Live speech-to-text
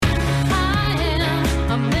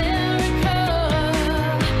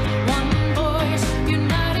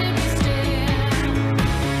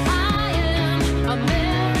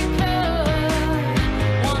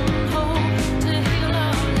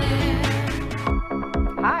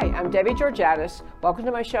Debbie Georgatos. Welcome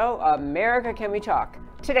to my show, America Can We Talk?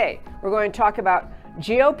 Today, we're going to talk about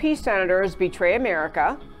GOP senators betray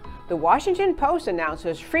America. The Washington Post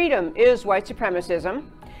announces freedom is white supremacism.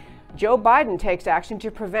 Joe Biden takes action to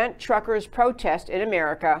prevent truckers' protest in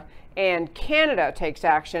America. And Canada takes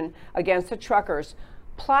action against the truckers,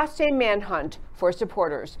 plots a manhunt for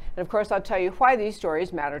supporters. And of course, I'll tell you why these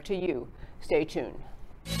stories matter to you. Stay tuned.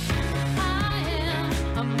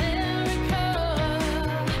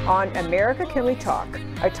 On America Can We Talk,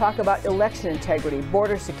 I talk about election integrity,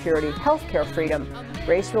 border security, healthcare freedom,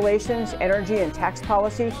 race relations, energy and tax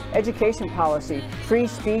policy, education policy, free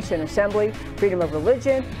speech and assembly, freedom of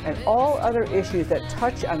religion, and all other issues that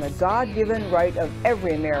touch on the God-given right of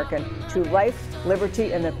every American to life,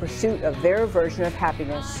 liberty, and the pursuit of their version of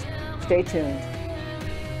happiness. Stay tuned.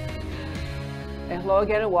 And hello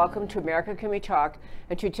again and welcome to America Can We Talk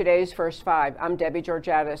and to today's First Five. I'm Debbie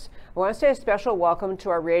Georgatos. I want to say a special welcome to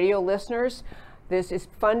our radio listeners. This is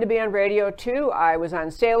fun to be on radio too. I was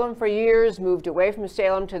on Salem for years, moved away from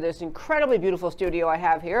Salem to this incredibly beautiful studio I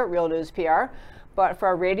have here at Real News PR. But for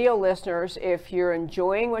our radio listeners, if you're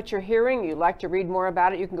enjoying what you're hearing, you'd like to read more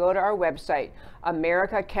about it, you can go to our website,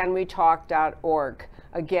 americacanwetalk.org.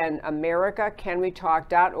 Again,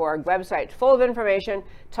 americacanwetalk.org website, full of information.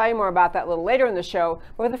 Tell you more about that a little later in the show.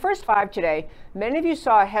 But for the first five today, many of you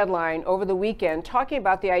saw a headline over the weekend talking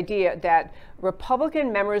about the idea that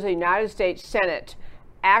Republican members of the United States Senate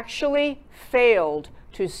actually failed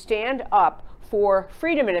to stand up for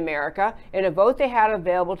freedom in America in a vote they had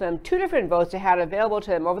available to them, two different votes they had available to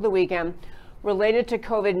them over the weekend related to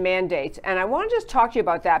COVID mandates. And I want to just talk to you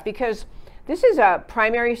about that because this is a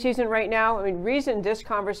primary season right now. I mean, reason this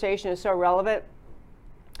conversation is so relevant.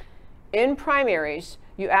 In primaries,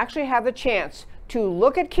 you actually have the chance to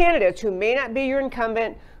look at candidates who may not be your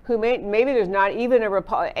incumbent, who maybe there's not even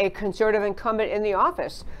a conservative incumbent in the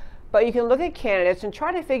office, but you can look at candidates and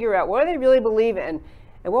try to figure out what do they really believe in,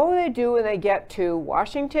 and what will they do when they get to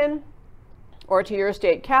Washington or to your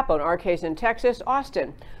state capital, in our case in Texas,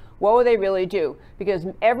 Austin. What will they really do? Because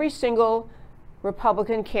every single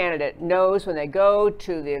Republican candidate knows when they go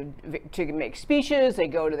to make speeches, they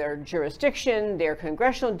go to their jurisdiction, their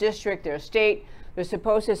congressional district, their state, they're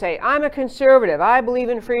supposed to say, I'm a conservative, I believe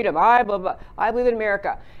in freedom, I believe in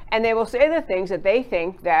America. And they will say the things that they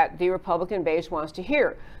think that the Republican base wants to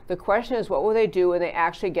hear. The question is, what will they do when they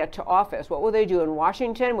actually get to office? What will they do in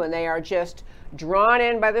Washington when they are just drawn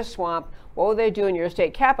in by the swamp? What will they do in your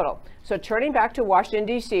state capital? So turning back to Washington,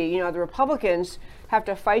 D.C., you know, the Republicans have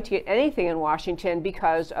to fight to get anything in Washington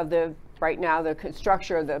because of right now, the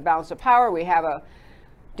structure of the balance of power. We have a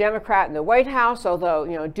Democrat in the White House, although,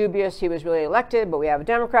 you know, dubious he was really elected, but we have a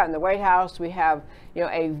Democrat in the White House. We have, you know,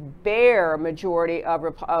 a bare majority of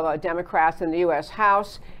Democrats in the U.S.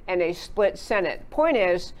 House and a split Senate. Point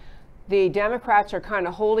is, the Democrats are kind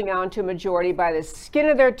of holding on to a majority by the skin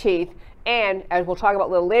of their teeth. And as we'll talk about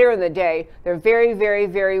a little later in the day, they're very, very,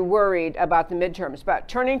 very worried about the midterms. But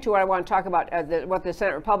turning to what I want to talk about, what the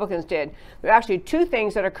Senate Republicans did, there are actually two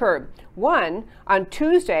things that occurred. One, on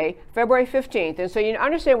Tuesday, February 15th, and so you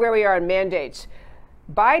understand where we are in mandates.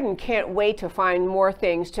 Biden can't wait to find more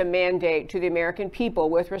things to mandate to the American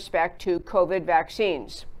people with respect to COVID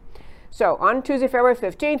vaccines. So on Tuesday, February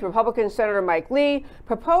 15th, Republican Senator Mike Lee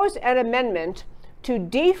proposed an amendment to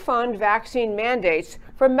defund vaccine mandates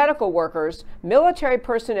for medical workers, military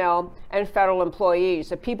personnel, and federal employees,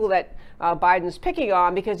 the people that Biden's picking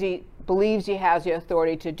on because he believes he has the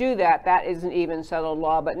authority to do that. That isn't even settled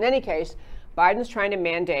law. But in any case, Biden's trying to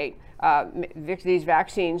mandate these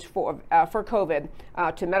vaccines for COVID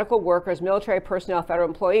to medical workers, military personnel, federal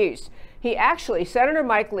employees. He actually, Senator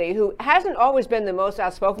Mike Lee, who hasn't always been the most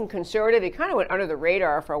outspoken conservative, he kind of went under the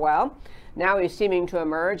radar for a while. Now he's seeming to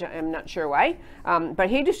emerge. I'm not sure why.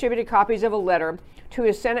 But he distributed copies of a letter to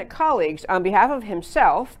his Senate colleagues on behalf of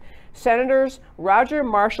himself, Senators Roger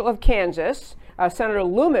Marshall of Kansas, Senator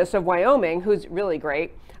Loomis of Wyoming, who's really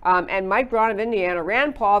great, and Mike Braun of Indiana,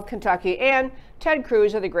 Rand Paul of Kentucky, and Ted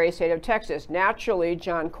Cruz of the great state of Texas. Naturally,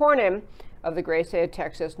 John Cornyn of the great state of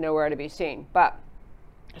Texas, nowhere to be seen. But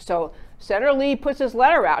so Senator Lee puts his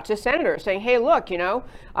letter out to senators saying, hey, look, you know,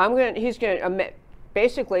 he's going to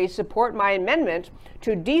basically support my amendment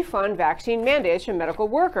to defund vaccine mandates for medical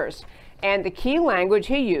workers. And the key language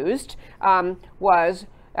he used was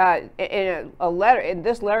in a letter. In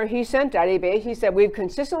this letter he sent out, he said, we've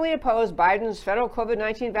consistently opposed Biden's federal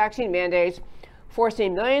COVID-19 vaccine mandates,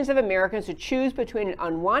 forcing millions of Americans to choose between an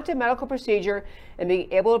unwanted medical procedure and being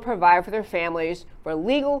able to provide for their families. For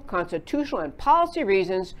legal, constitutional, and policy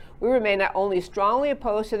reasons, we remain not only strongly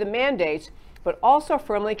opposed to the mandates, but also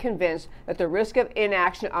firmly convinced that the risk of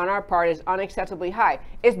inaction on our part is unacceptably high.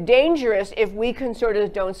 It's dangerous if we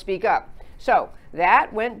conservatives don't speak up. So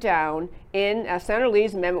that went down in Senator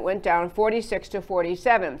Lee's amendment went down 46 to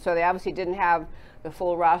 47. So they obviously didn't have the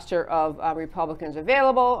full roster of Republicans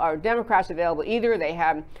available or Democrats available either. They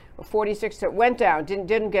had 46 that went down,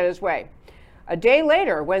 didn't get his way. A day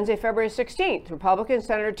later, Wednesday, February 16th, Republican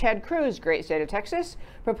Senator Ted Cruz, great state of Texas,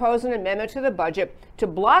 proposed an amendment to the budget to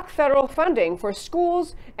block federal funding for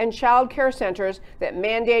schools and child care centers that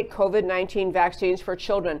mandate COVID-19 vaccines for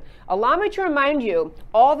children. Allow me to remind you,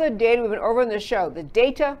 all the data we've been over on this show, the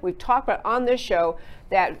data we've talked about on this show,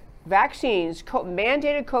 that vaccines,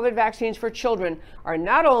 mandated COVID vaccines for children are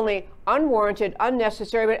not only unwarranted,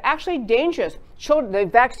 unnecessary, but actually dangerous. The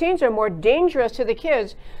vaccines are more dangerous to the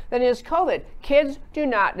kids than is COVID. Kids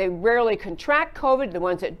they rarely contract COVID. The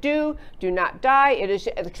ones that do not die. It is,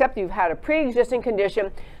 except you've had a pre-existing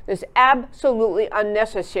condition, this absolutely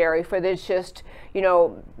unnecessary for this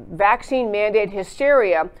vaccine mandate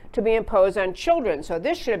hysteria to be imposed on children. So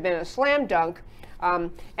this should have been a slam dunk.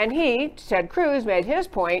 And Ted Cruz, made his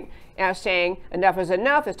point saying enough is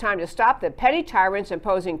enough. It's time to stop the petty tyrants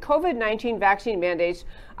imposing COVID-19 vaccine mandates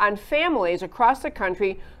on families across the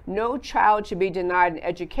country. No child should be denied an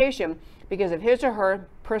education because of his or her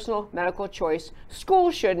personal medical choice.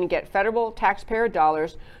 Schools shouldn't get federal taxpayer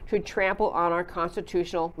dollars to trample on our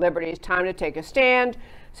constitutional liberties. Time to take a stand.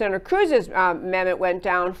 Senator Cruz's amendment went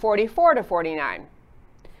down 44 to 49.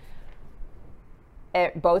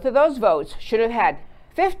 Both of those votes should have had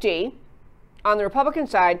 50 on the Republican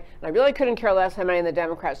side, and I really couldn't care less how many on the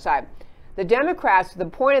Democrat side. The Democrats, the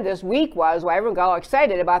point of this week was, why everyone got all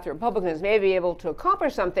excited about the Republicans may be able to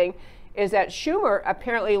accomplish something, is that Schumer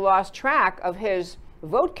apparently lost track of his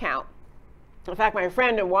vote count. In fact, my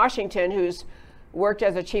friend in Washington, who's worked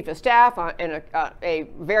as a chief of staff in a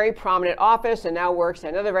very prominent office and now works in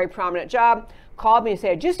another very prominent job, called me and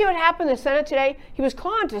said, "Did you see what happened in the Senate today?" He was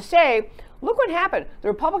calling to say, look what happened. The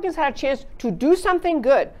Republicans had a chance to do something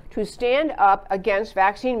good, to stand up against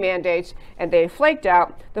vaccine mandates, and they flaked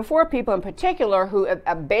out. The four people in particular who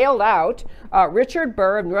bailed out, Richard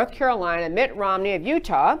Burr of North Carolina, Mitt Romney of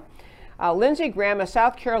Utah, Lindsey Graham of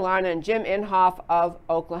South Carolina, and Jim Inhofe of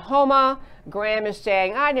Oklahoma. Graham is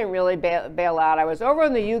saying, I didn't really bail out. I was over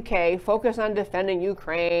in the UK, focused on defending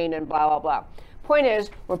Ukraine and blah, blah, blah. Point is,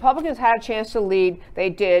 Republicans had a chance to lead. They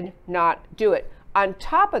did not do it. On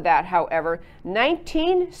top of that, however,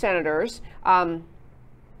 19 senators,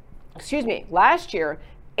 last year,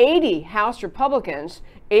 80 House Republicans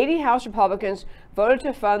voted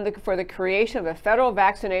to fund for the creation of a federal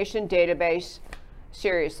vaccination database.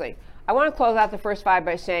 Seriously. I want to close out the first five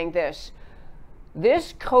by saying this.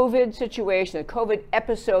 This COVID situation, the COVID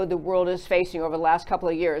episode the world is facing over the last couple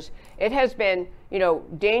of years, it has been,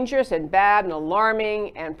 dangerous and bad and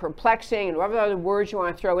alarming and perplexing and whatever other words you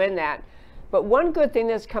want to throw in that. But one good thing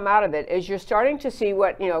that's come out of it is you're starting to see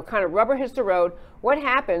what, kind of rubber hits the road, what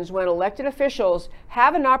happens when elected officials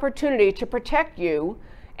have an opportunity to protect you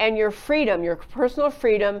and your freedom, your personal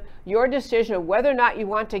freedom, your decision of whether or not you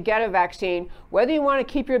want to get a vaccine, whether you want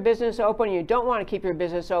to keep your business open or you don't want to keep your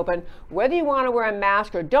business open, whether you want to wear a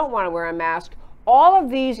mask or don't want to wear a mask. All of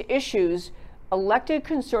these issues, elected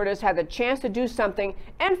conservatives had the chance to do something,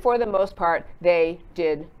 and for the most part, they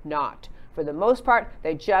did not. For the most part,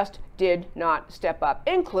 they just did not step up,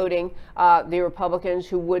 including the Republicans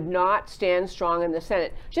who would not stand strong in the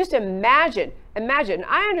Senate. Just imagine,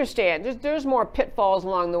 I understand there's more pitfalls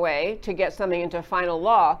along the way to get something into final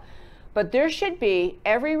law, but there should be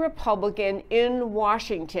every Republican in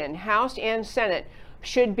Washington, House and Senate,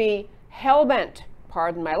 should be hell-bent,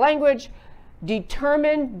 pardon my language,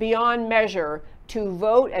 determined beyond measure to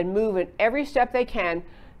vote and move in every step they can,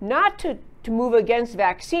 not to move against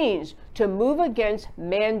vaccines, to move against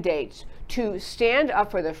mandates, to stand up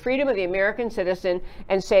for the freedom of the American citizen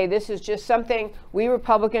and say this is just something we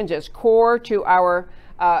Republicans, it's core to our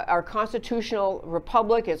constitutional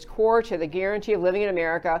republic, it's core to the guarantee of living in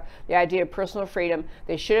America, the idea of personal freedom.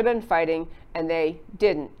 They should have been fighting, and they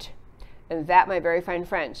didn't. And that, my very fine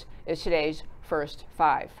friends, is today's first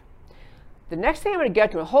five. The next thing I'm going to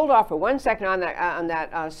get to, hold off for 1 second on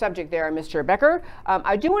that subject there, Mr. Becker.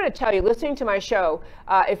 I do want to tell you, listening to my show,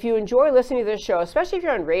 if you enjoy listening to this show, especially if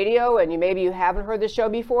you're on radio and maybe you haven't heard this show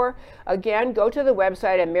before, again, go to the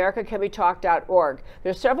website, americacanbetalked.org.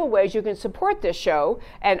 There's several ways you can support this show,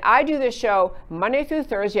 and I do this show Monday through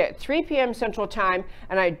Thursday at 3 p.m. Central Time,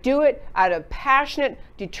 and I do it out of passionate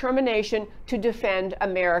determination to defend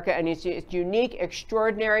America and its unique,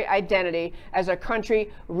 extraordinary identity as a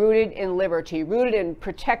country rooted in liberty, rooted in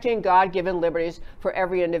protecting God-given liberties for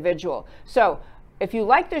every individual. So if you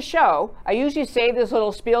like the show, I usually save this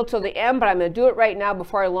little spiel till the end, but I'm going to do it right now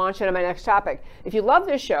before I launch into my next topic. If you love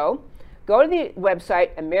this show, go to the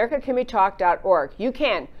website, americacanwetalk.org. You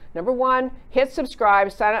can. Number one, hit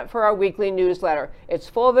subscribe, sign up for our weekly newsletter. It's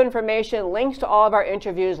full of information, links to all of our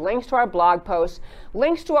interviews, links to our blog posts,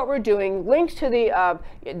 links to what we're doing, links to the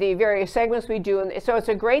various segments we do. And so it's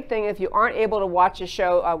a great thing if you aren't able to watch the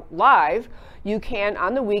show live. You can,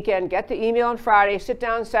 on the weekend, get the email on Friday, sit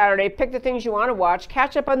down Saturday, pick the things you want to watch,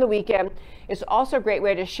 catch up on the weekend. It's also a great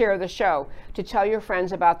way to share the show, to tell your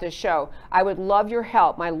friends about this show. I would love your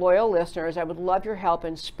help, my loyal listeners. I would love your help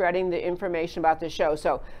in spreading the information about this show.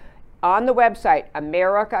 So on the website,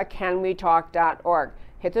 americacanwetalk.org.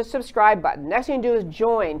 Hit the subscribe button. Next thing you do is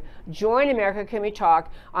join America Can We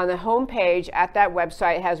Talk. On the home page at that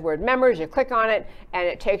website, it has the word members. You click on it, and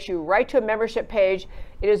it takes you right to a membership page.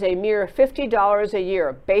 It is a mere $50 a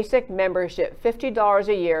year, basic membership, $50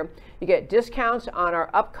 a year. You get discounts on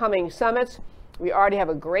our upcoming summits. We already have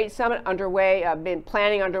a great summit underway, been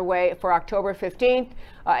planning underway for October 15th.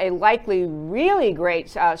 A likely really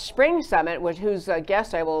great spring summit, whose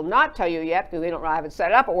guest I will not tell you yet because we don't have it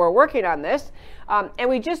set up, but we're working on this. And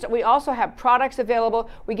we also have products available.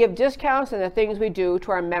 We give discounts on the things we do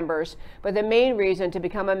to our members. But the main reason to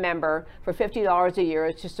become a member for $50 a year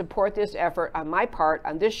is to support this effort on my part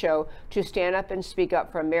on this show to stand up and speak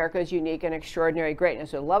up for America's unique and extraordinary greatness.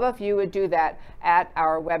 So love if you would do that at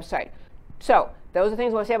our website. So those are the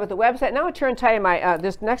things I want to say about the website. Now I turn and tell you my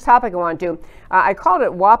this next topic I want to do. I called it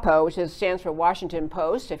WaPo, which stands for Washington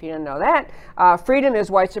Post, if you didn't know that. Freedom is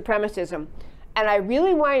white supremacism. And I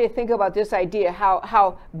really want you to think about this idea,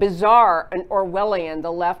 how bizarre and Orwellian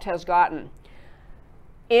the left has gotten.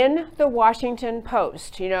 In the Washington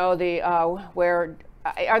Post, you know, where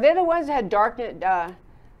are they the ones that had darknet?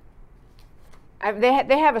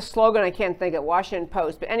 They have a slogan I can't think of, Washington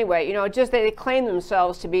Post. But anyway, you know, just they claim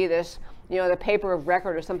themselves to be this, you know, the paper of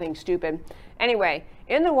record or something stupid. Anyway,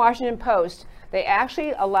 in the Washington Post, they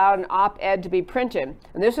actually allowed an op-ed to be printed.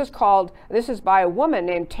 And this is by a woman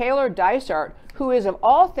named Taylor Dysart, who is, of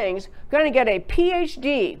all things, going to get a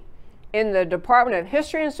PhD in the Department of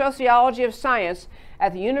History and Sociology of Science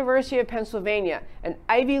at the University of Pennsylvania, an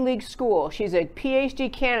Ivy League school. She's a PhD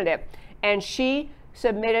candidate, and she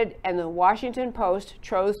submitted, and the Washington Post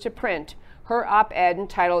chose to print her op-ed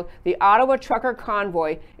entitled "The Ottawa Trucker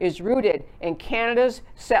Convoy is Rooted in Canada's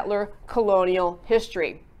Settler Colonial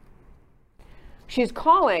History." She's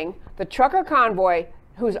calling the trucker convoy,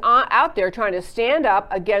 who's out there trying to stand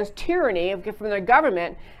up against tyranny from the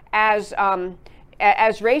government, as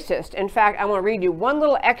racist. In fact, I want to read you one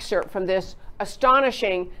little excerpt from this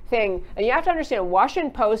astonishing thing. And you have to understand,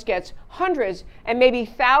 Washington Post gets hundreds and maybe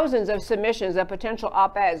thousands of submissions of potential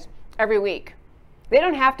op-eds every week. They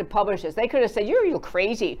don't have to publish this. They could have said, you're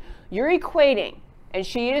crazy. You're equating. And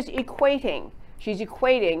she is equating. She's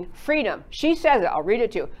equating freedom. She says it. I'll read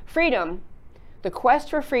it to you. Freedom, the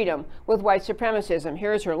quest for freedom, with white supremacism.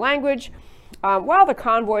 Here's her language. While the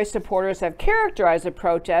convoy supporters have characterized the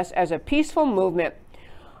protest as a peaceful movement,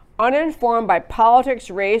 uninformed by politics,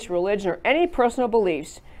 race, religion, or any personal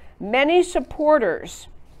beliefs, many supporters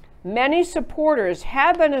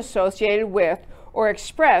have been associated with or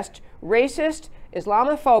expressed racist,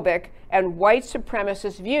 Islamophobic, and white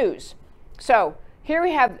supremacist views. So here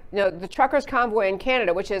we have, you know, the truckers convoy in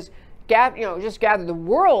Canada, which is just gathered the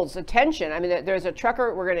world's attention. I mean, there's a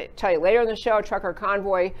trucker, we're going to tell you later in the show, a trucker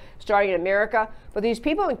convoy starting in America. But these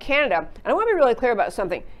people in Canada, and I want to be really clear about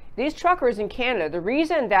something. These truckers in Canada, the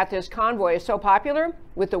reason that this convoy is so popular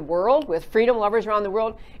with the world, with freedom lovers around the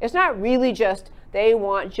world, it's not really just they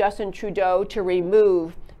want Justin Trudeau to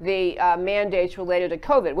remove the mandates related to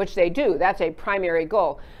COVID, which they do. That's a primary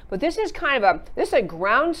goal. But this is a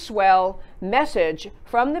groundswell message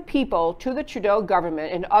from the people to the Trudeau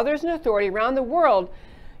government and others in authority around the world.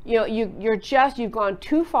 You know, you've gone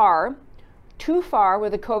too far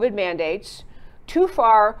with the COVID mandates, too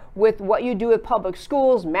far with what you do with public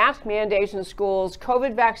schools, mask mandates in schools,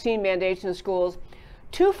 COVID vaccine mandates in schools,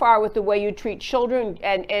 too far with the way you treat children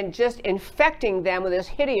and just infecting them with this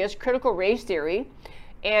hideous critical race theory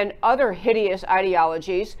and other hideous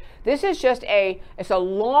ideologies. This is just there's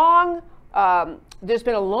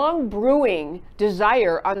been a long brewing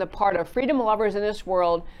desire on the part of freedom lovers in this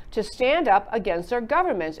world to stand up against their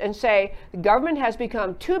governments and say the government has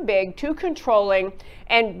become too big, too controlling,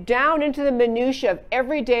 and down into the minutiae of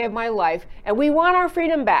every day of my life, and we want our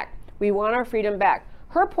freedom back. We want our freedom back.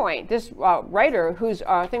 Her point, this writer whose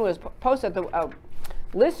thing was posted at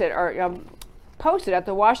posted at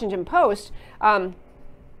the Washington Post,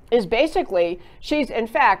 is basically, she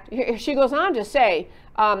goes on to say,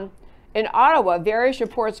 In Ottawa, various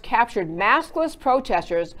reports captured maskless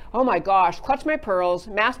protesters, oh my gosh, clutch my pearls,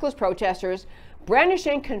 maskless protesters,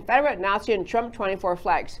 brandishing Confederate, Nazi, and Trump 24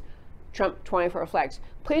 flags. Trump 24 flags.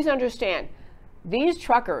 Please understand, these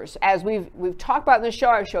truckers, as we've talked about in the show,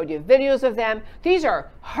 I showed you videos of them. These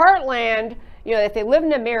are heartland, you know, if they live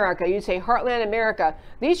in America, you'd say heartland America.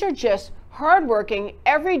 These are just hardworking,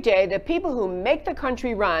 every day, the people who make the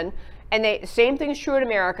country run. And same thing is true in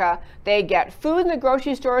America. They get food in the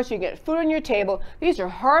grocery store, so you get food on your table. These are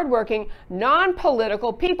hardworking,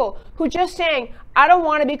 non-political people who just saying, I don't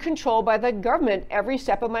want to be controlled by the government every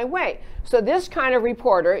step of my way. So this kind of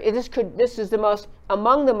reporter, this is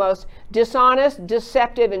among the most dishonest,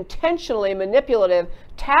 deceptive, intentionally manipulative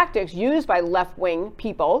tactics used by left-wing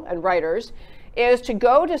people and writers, is to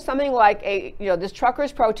go to something like this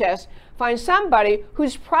truckers' protest, find somebody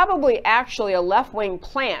who's probably actually a left-wing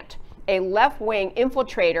plant, a left-wing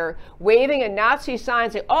infiltrator waving a Nazi sign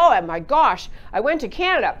saying, oh my gosh, I went to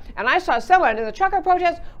Canada and I saw someone in the trucker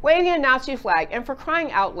protest waving a Nazi flag. And for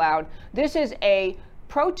crying out loud, this is a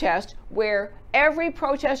protest where every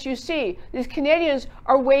protest you see, these Canadians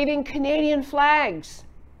are waving Canadian flags.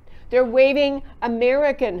 They're waving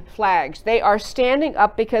American flags. They are standing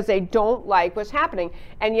up because they don't like what's happening.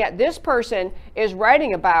 And yet this person is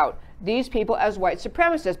writing about these people as white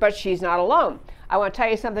supremacists, but she's not alone. I want to tell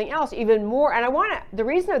you something else even more, and the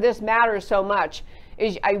reason that this matters so much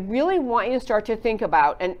is I really want you to start to think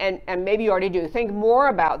about, and maybe you already do, think more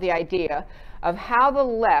about the idea of how the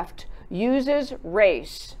left uses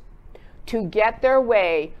race to get their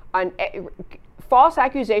way on false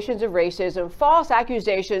accusations of racism, false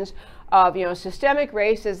accusations of systemic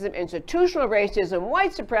racism, institutional racism,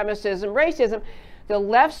 white supremacism, racism. The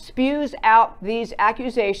left spews out these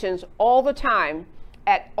accusations all the time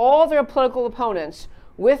at all their political opponents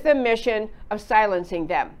with the mission of silencing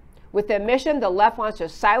them. With the mission, the left wants to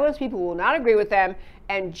silence people who will not agree with them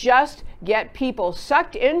and just get people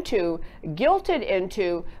sucked into, guilted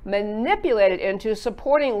into, manipulated into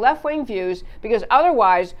supporting left-wing views, because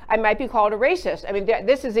otherwise I might be called a racist. I mean,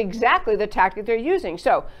 this is exactly the tactic they're using.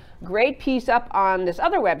 So, great piece up on this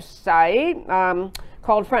other website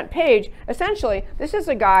called Front Page. Essentially, this is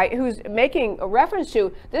a guy who's making a reference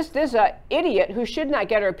to this idiot who should not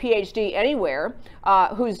get her PhD anywhere,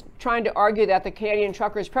 who's trying to argue that the Canadian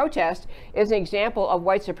truckers' protest is an example of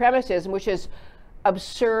white supremacism, which is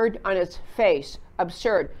absurd on its face.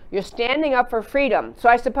 Absurd. You're standing up for freedom. So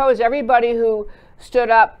I suppose everybody who stood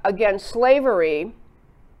up against slavery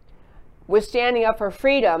was standing up for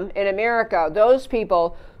freedom in America. Those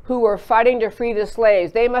people who were fighting to free the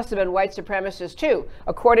slaves, they must have been white supremacists too,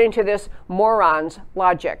 according to this moron's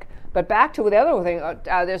logic. But back to the other thing,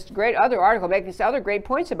 this great other article making these other great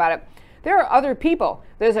points about it. There are other people.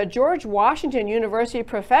 There's a George Washington University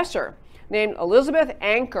professor named Elizabeth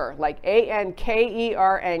Anker, like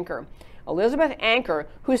A-N-K-E-R Anker. Elizabeth Anker,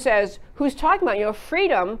 who's talking about,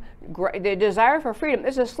 freedom, the desire for freedom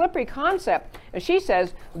is a slippery concept. And she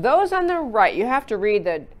says, those on the right, you have to read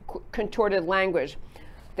the contorted language,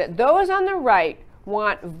 that those on the right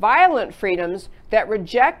want violent freedoms that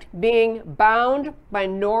reject being bound by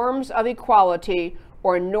norms of equality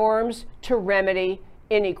or norms to remedy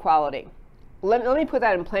inequality. Let me put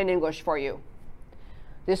that in plain English for you.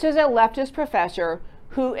 This is a leftist professor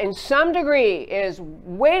who in some degree is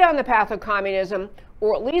way down the path of communism,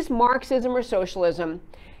 or at least Marxism or socialism,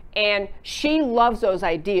 and she loves those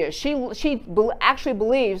ideas. She actually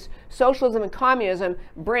believes socialism and communism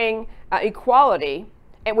bring equality,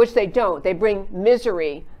 and which they don't. They bring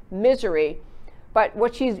misery. But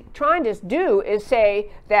what she's trying to do is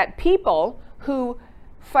say that people who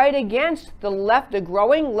fight against the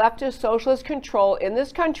growing leftist socialist control in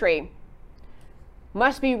this country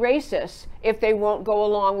must be racist if they won't go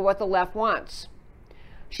along with what the left wants.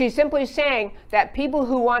 She's simply saying that people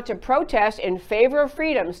who want to protest in favor of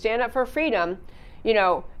freedom, stand up for freedom,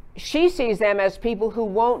 she sees them as people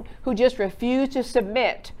who just refuse to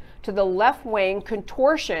submit to the left-wing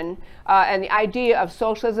contortion and the idea of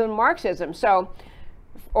socialism and Marxism. So,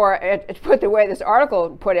 or to put the way this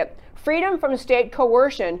article put it, freedom from state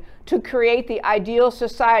coercion to create the ideal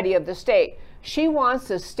society of the state. She wants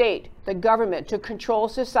the state, the government, to control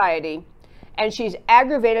society, and she's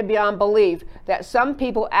aggravated beyond belief that some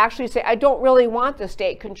people actually say, I don't really want the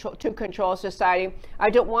state to control society.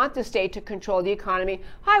 I don't want the state to control the economy.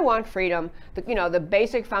 I want freedom. The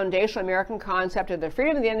basic foundational American concept of the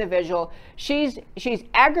freedom of the individual. She's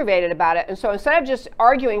aggravated about it. And so instead of just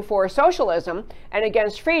arguing for socialism and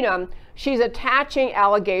against freedom, she's attaching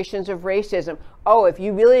allegations of racism. Oh, if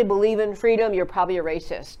you really believe in freedom, you're probably a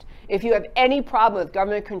racist. If you have any problem with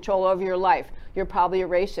government control over your life, you're probably a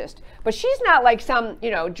racist. But she's not like some,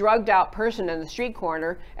 drugged out person in the street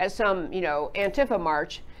corner at some, Antifa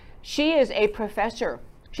march. She is a professor.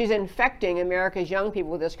 She's infecting America's young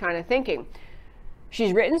people with this kind of thinking.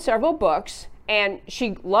 She's written several books, and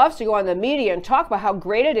she loves to go on the media and talk about how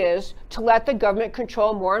great it is to let the government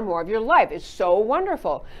control more and more of your life. It's so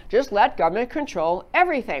wonderful. Just let government control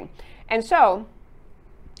everything. And so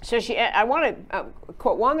I want to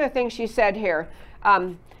quote one of the things she said here.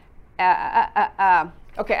 Okay,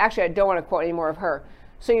 actually, I don't want to quote any more of her.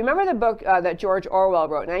 So you remember the book that George Orwell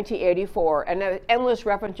wrote, 1984, and endless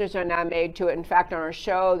references are now made to it. In fact, on our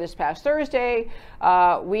show this past Thursday,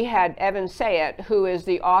 we had Evan Sayet, who is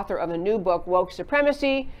the author of a new book, Woke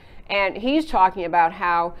Supremacy, and he's talking about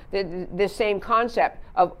how this same concept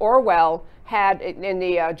of Orwell had in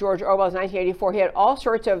the George Orwell's 1984, he had all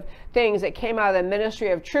sorts of things that came out of the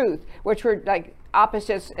Ministry of Truth, which were like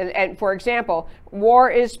opposites. And for example,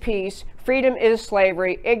 war is peace, freedom is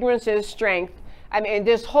slavery, ignorance is strength. I mean,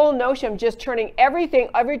 this whole notion of just turning everything,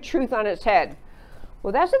 every truth on its head.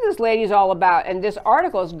 Well, that's what this lady's all about. And this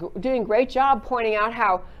article is doing a great job pointing out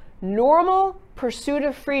how normal pursuit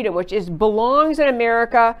of freedom, which belongs in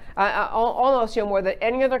America, almost more than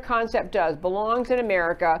any other concept does, belongs in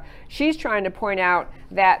America. She's trying to point out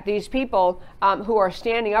that these people who are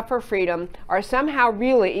standing up for freedom are somehow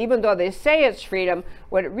really, even though they say it's freedom,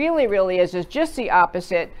 what it really is just the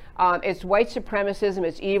opposite. It's white supremacism,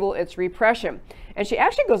 it's evil, it's repression. And she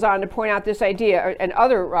actually goes on to point out this idea, and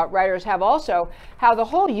other writers have also, how the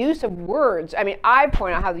whole use of words, I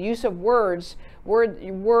point out how the use of words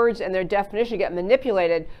and their definition get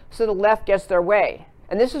manipulated so the left gets their way.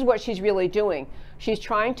 And this is what she's really doing. She's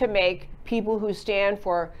trying to make people who stand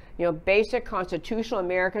for basic constitutional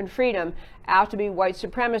American freedom out to be white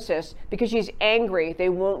supremacists because she's angry they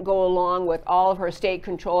won't go along with all of her state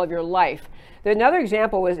control of your life. Another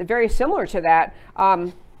example was very similar to that.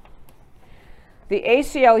 The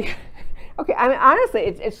ACLU, okay, honestly,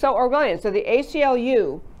 it's so Orwellian. So the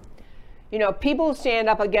ACLU, people stand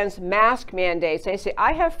up against mask mandates. They say,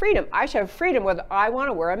 I have freedom. I should have freedom whether I want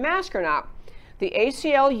to wear a mask or not. The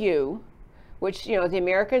ACLU, which, the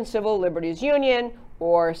American Civil Liberties Union,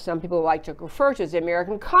 or some people like to refer to as the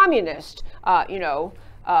American Communist,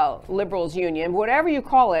 Liberals Union, whatever you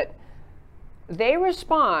call it, they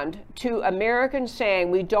respond to Americans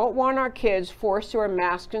saying, we don't want our kids forced to wear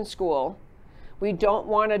masks in school. We don't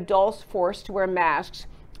want adults forced to wear masks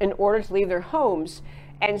in order to leave their homes.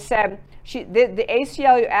 And said, the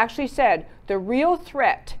ACLU actually said, the real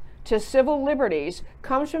threat to civil liberties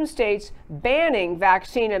comes from states banning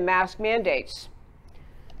vaccine and mask mandates.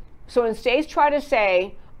 So when states try to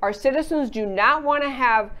say, our citizens do not want to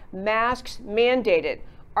have masks mandated,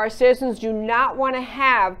 our citizens do not want to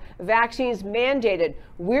have vaccines mandated,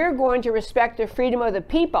 we're going to respect the freedom of the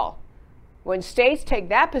people. When states take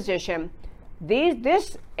that position,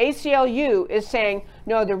 this ACLU is saying,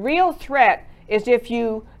 no, the real threat is if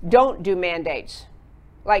you don't do mandates.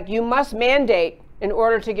 Like, you must mandate in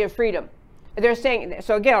order to give freedom. They're saying,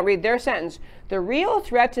 so again, I'll read their sentence. The real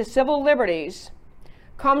threat to civil liberties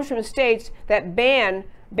comes from states that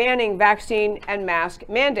banning vaccine and mask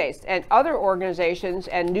mandates. And other organizations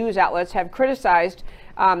and news outlets have criticized,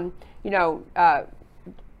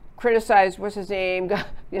 what's his name,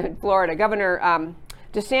 Florida, Governor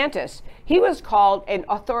DeSantis. He was called an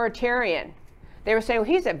authoritarian. They were saying, well,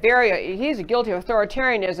 he's guilty of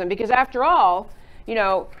authoritarianism because after all,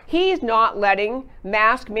 he's not letting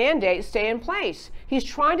mask mandates stay in place. He's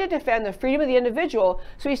trying to defend the freedom of the individual.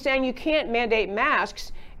 So he's saying you can't mandate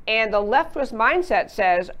masks. And the leftist mindset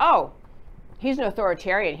says, oh, he's an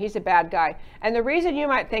authoritarian. He's a bad guy. And the reason you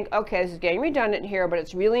might think, okay, this is getting redundant here, but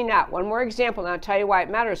it's really not. One more example, and I'll tell you why it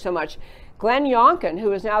matters so much. Glenn Youngkin,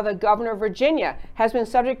 who is now the governor of Virginia, has been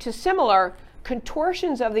subject to similar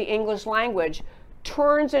contortions of the English language,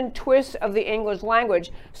 turns and twists of the English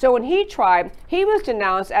language. So when he tried, he was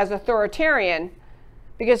denounced as authoritarian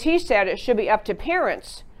because he said it should be up to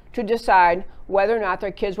parents to decide whether or not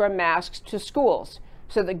their kids wear masks to schools.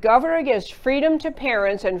 So the governor gives freedom to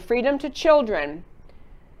parents and freedom to children.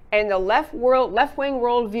 And the left-wing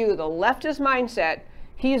worldview, the leftist mindset,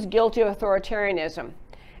 he is guilty of authoritarianism.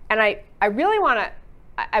 And I really want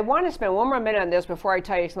to spend one more minute on this before I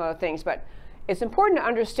tell you some other things, but it's important to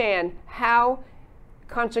understand how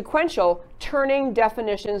consequential turning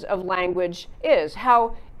definitions of language is,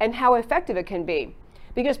 how effective it can be.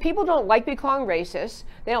 Because people don't like to be called racist,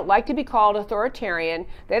 they don't like to be called authoritarian,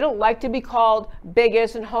 they don't like to be called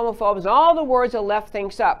bigots and homophobes, and all the words the left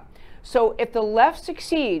thinks up. So if the left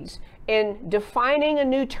succeeds in defining a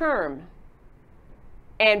new term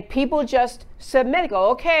and people just submit,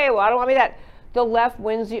 go, okay, well, I don't want to be that. The left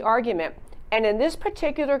wins the argument. And in this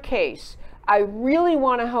particular case, I really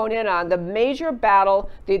want to hone in on the major battle,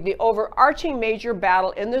 the overarching major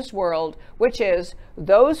battle in this world, which is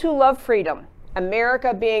those who love freedom.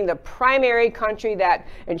 America being the primary country that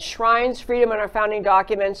enshrines freedom in our founding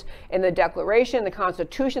documents, in the Declaration, the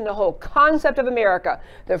Constitution, the whole concept of America,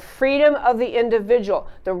 the freedom of the individual,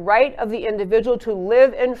 the right of the individual to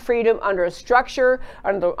live in freedom under a structure,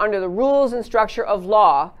 under the rules and structure of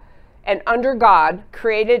law, and under God,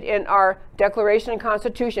 created in our Declaration and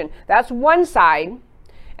Constitution. That's one side.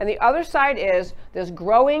 And the other side is this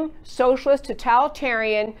growing socialist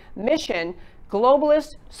totalitarian mission,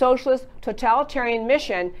 globalist, socialist, totalitarian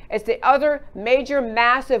mission. It's the other major,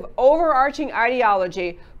 massive, overarching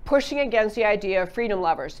ideology pushing against the idea of freedom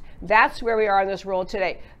lovers. That's where we are in this world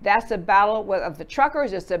today. That's the battle of the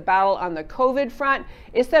truckers. It's the battle on the COVID front.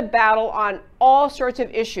 It's the battle on all sorts of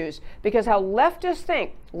issues. Because how leftists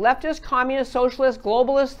think, leftist, communist, socialist,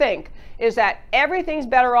 globalists think, is that everything's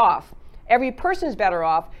better off. Every person's better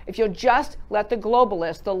off if you'll just let the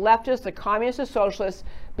globalists, the leftists, the communists, the socialists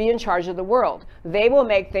be in charge of the world. They will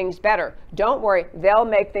make things better. Don't worry, they'll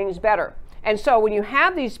make things better. And so when you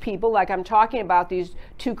have these people, like I'm talking about these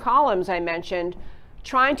two columns I mentioned,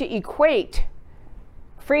 trying to equate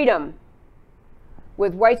freedom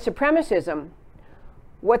with white supremacism,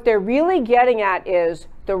 what they're really getting at is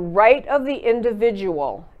the right of the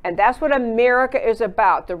individual. And that's what America is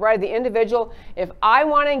about, the right of the individual. If I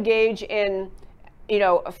want to engage in,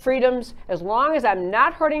 freedoms, as long as I'm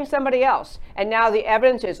not hurting somebody else. And now the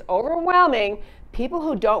evidence is overwhelming. People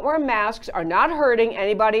who don't wear masks are not hurting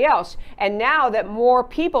anybody else. And now that more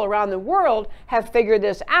people around the world have figured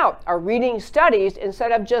this out, are reading studies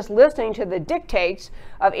instead of just listening to the dictates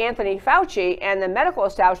of Anthony Fauci and the medical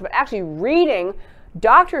establishment, actually reading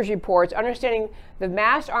doctors' reports, understanding the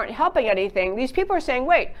masks aren't helping anything, these people are saying,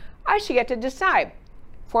 wait, I should get to decide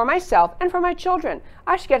for myself and for my children.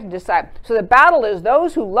 I should get to decide. So the battle is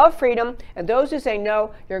those who love freedom and those who say,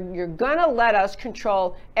 no, you're gonna let us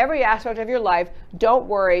control every aspect of your life. Don't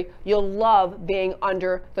worry, you'll love being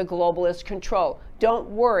under the globalist control. Don't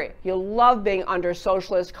worry, you'll love being under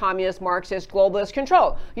socialist, communist, Marxist, globalist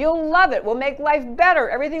control. You'll love it. We'll make life better.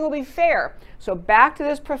 Everything will be fair. So back to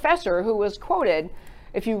this professor who was quoted.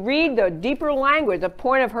 If you read the deeper language, the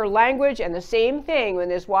point of her language, and the same thing in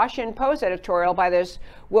this Washington Post editorial by this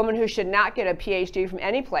woman who should not get a PhD from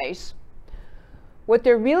any place, what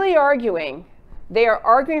they're really arguing, they are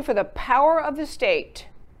arguing for the power of the state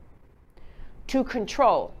to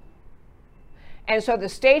control. And so the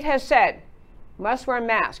state has said, must wear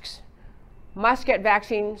masks, must get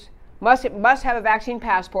vaccines, must have a vaccine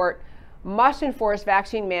passport, must enforce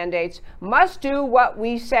vaccine mandates, must do what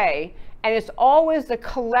we say. And it's always the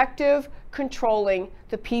collective controlling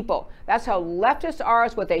the people. That's how leftists are.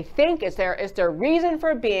 It's what they think. It's their reason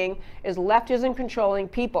for being is leftism controlling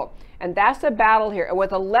people. And that's the battle here. And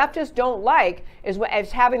what the leftists don't like is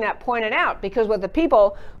having that pointed out, because what the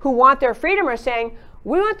people who want their freedom are saying,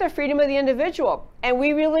 we want the freedom of the individual. And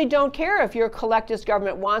we really don't care if your collectivist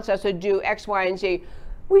government wants us to do X, Y, and Z.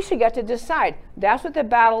 We should get to decide. That's what the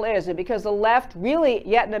battle is. And because the left really,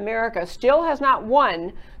 yet in America, still has not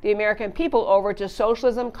won the American people over to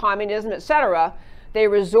socialism, communism, etc., they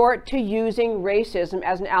resort to using racism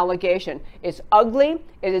as an allegation. It's ugly,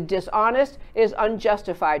 it is dishonest, it is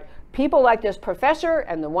unjustified. People like this professor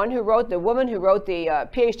and the woman who wrote the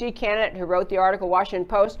PhD candidate who wrote the article, Washington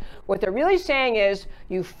Post, what they're really saying is,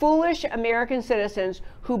 you foolish American citizens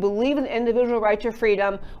who believe in the individual right to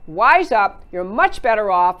freedom, wise up. You're much better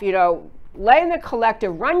off, letting the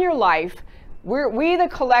collective run your life. We the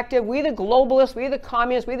collective, we the globalists, we the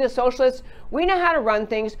communists, we the socialists, we know how to run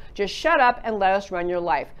things. Just shut up and let us run your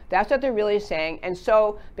life. That's what they're really saying. And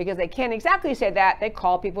so, because they can't exactly say that, they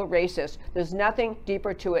call people racist. There's nothing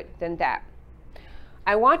deeper to it than that.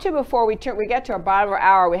 I want to, before we get to our bottom of our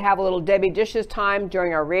hour, we have a little Debbie Dishes time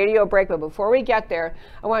during our radio break, but before we get there,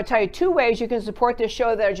 I want to tell you 2 ways you can support this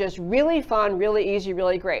show that are just really fun, really easy,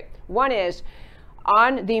 really great. One is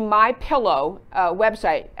on the MyPillow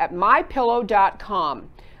website at mypillow.com.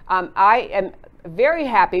 I am very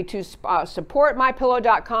happy to support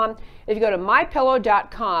mypillow.com. If you go to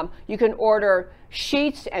mypillow.com, you can order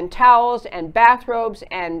sheets and towels and bathrobes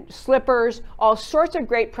and slippers, all sorts of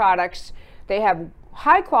great products. They have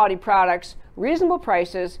high quality products, reasonable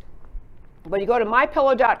prices. But you go to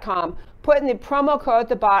mypillow.com, put in the promo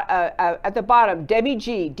code at the bottom, Debbie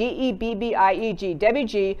G, D-E-B-B-I-E-G, Debbie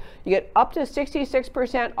G. You get up to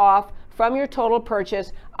 66% off from your total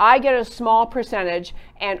purchase. I get a small percentage,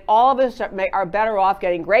 and all of us are better off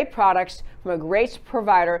getting great products from a great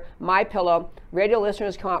provider, MyPillow. Radio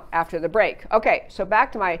listeners come up after the break. Okay, so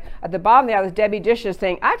back to at the bottom there, this Debbie Dishes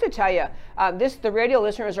thing. I have to tell you, the radio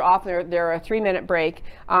listeners are off their 3-minute break.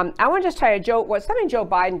 I want to just tell you, something Joe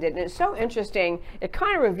Biden did, and it's so interesting. It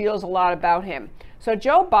kind of reveals a lot about him. So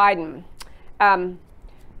Joe Biden,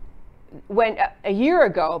 when a year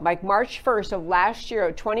ago, like March 1st of last year,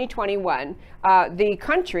 of 2021, the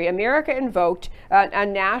country, America, invoked a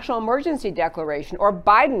national emergency declaration, or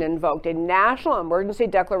Biden invoked a national emergency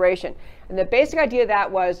declaration. And the basic idea of that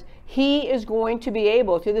was he is going to be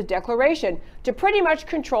able, through this declaration, to pretty much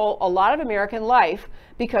control a lot of American life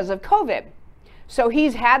because of COVID. So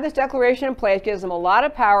he's had this declaration in place, gives him a lot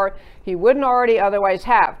of power he wouldn't already otherwise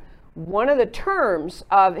have. One of the terms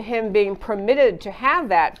of him being permitted to have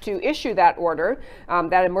that, to issue that order,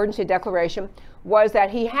 that emergency declaration, was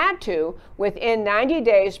that he had to, within 90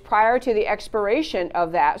 days prior to the expiration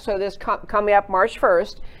of that, so this coming up March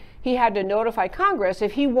 1st, he had to notify Congress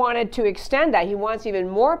if he wanted to extend that. He wants even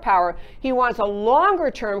more power. He wants a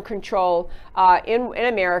longer term control in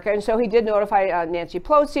America. And so he did notify Nancy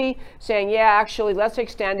Pelosi, saying, yeah, actually, let's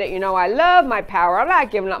extend it. You know, I love my power. I'm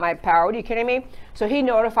not giving up my power. Are you kidding me? So he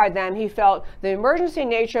notified them. He felt the emergency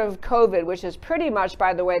nature of COVID, which is pretty much,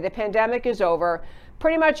 by the way, the pandemic is over,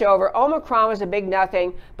 pretty much over. Omicron was a big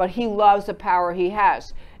nothing, but he loves the power he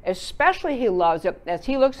has. Especially he loves it as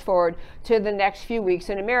he looks forward to the next few weeks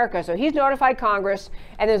in America. So he's notified Congress,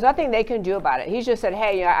 and there's nothing they can do about it. He's just said,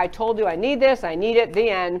 hey, I told you I need this, I need it, the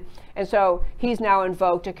end. And so he's now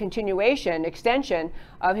invoked a extension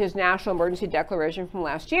of his national emergency declaration from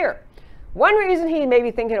last year. One reason he may be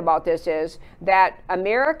thinking about this is that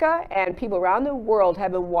America and people around the world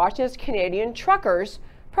have been watching as Canadian truckers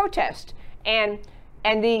protest. And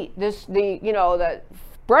the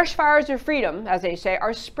brush fires of freedom, as they say,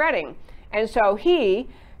 are spreading. And so he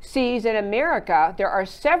sees in America there are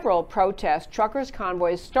several protests, truckers'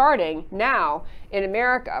 convoys starting now in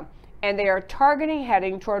America, and they are targeting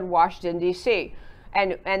heading toward Washington, D.C.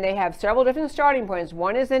 And they have several different starting points.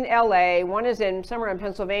 One is in L.A., one is somewhere in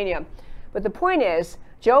Pennsylvania. But the point is,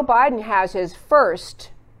 Joe Biden has his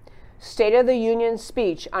first State of the Union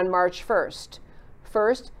speech on March 1st.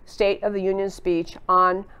 First State of the Union speech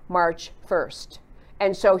on March 1st.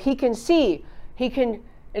 And so he can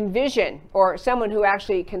envision, or someone who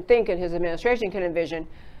actually can think in his administration can envision,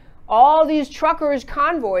 all these truckers'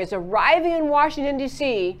 convoys arriving in Washington,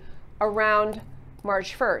 D.C. around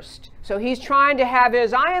March 1st. So he's trying to have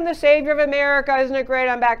his, I am the savior of America, isn't it great,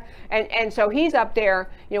 I'm back. And so he's up there,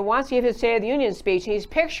 wants to give his State of the Union speech. He's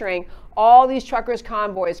picturing all these truckers'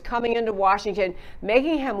 convoys coming into Washington,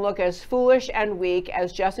 making him look as foolish and weak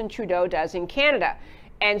as Justin Trudeau does in Canada.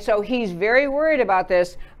 And so he's very worried about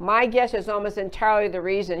this. My guess is almost entirely the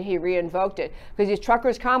reason he re-invoked it, because these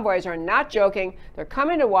truckers' convoys are not joking. They're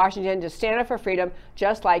coming to Washington to stand up for freedom,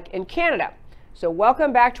 just like in Canada. So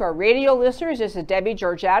welcome back to our radio listeners. This is Debbie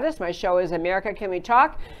Georgatos. My show is America Can We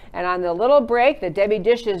Talk? And on the little break, the Debbie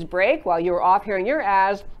Dishes break, while you were off hearing your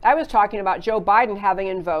ads, I was talking about Joe Biden having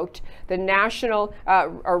invoked the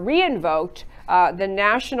re-invoked the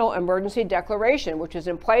National Emergency Declaration, which was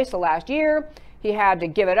in place the last year. He had to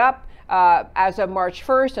give it up as of March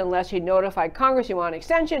 1st unless he notified Congress he wanted an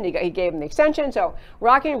extension. He gave him the extension. So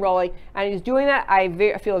rocking and rolling. And he's doing that,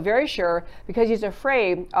 I feel very sure, because he's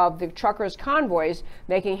afraid of the truckers' convoys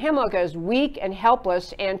making him look as weak and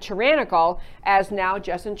helpless and tyrannical as now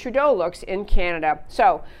Justin Trudeau looks in Canada.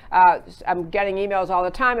 So I'm getting emails all the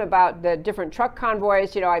time about the different truck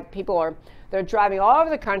convoys. They're driving all over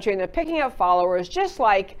the country, and they're picking up followers just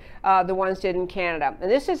like the ones did in Canada.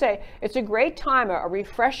 And this is it's a great time, a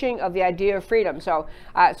refreshing of the idea of freedom. So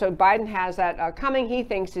Biden has that coming. He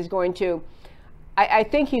thinks he's going to, I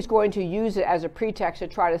think he's going to use it as a pretext to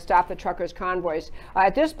try to stop the truckers' convoys.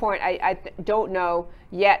 At this point, I don't know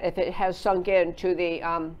yet if it has sunk into the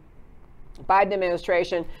Biden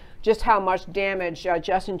administration just how much damage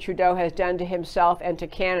Justin Trudeau has done to himself and to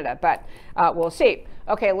Canada, but we'll see.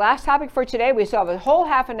 Okay, last topic for today. We still have a whole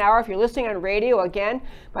half an hour. If you're listening on radio, again,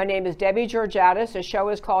 my name is Debbie Georgatos. The show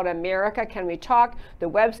is called America Can We Talk? The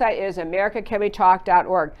website is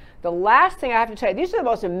americacanwetalk.org. The last thing I have to tell you, these are the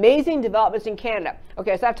most amazing developments in Canada.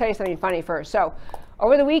 Okay, so I have to tell you something funny first. So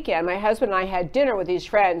over the weekend, my husband and I had dinner with these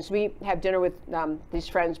friends. We have dinner with these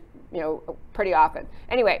friends, pretty often.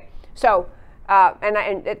 Anyway, so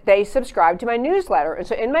they subscribe to my newsletter. And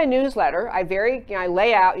so in my newsletter, I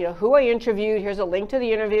lay out, who I interviewed. Here's a link to the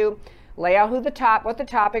interview. lay out what the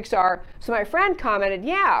topics are. So my friend commented,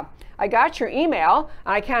 yeah, I got your email,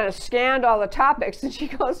 and I kind of scanned all the topics, and she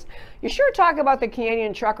goes, you sure talk about the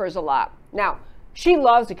Canadian truckers a lot. Now, she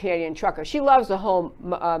loves the Canadian truckers. She loves the whole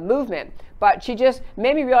movement, but she just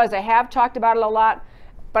made me realize I have talked about it a lot.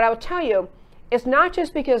 But I will tell you, it's not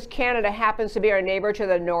just because Canada happens to be our neighbor to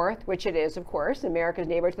the north, which it is, of course, America's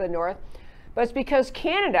neighbor to the north, but it's because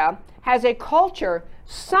Canada has a culture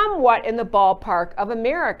somewhat in the ballpark of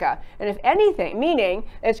America. And if anything, meaning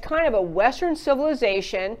it's kind of a Western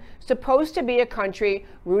civilization, supposed to be a country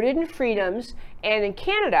rooted in freedoms. And in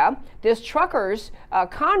Canada, this truckers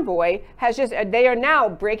convoy has just, they are now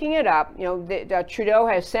breaking it up. You know, Trudeau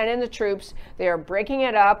has sent in the troops. They are breaking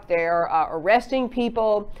it up. They are arresting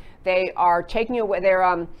people. They are taking away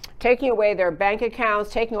their bank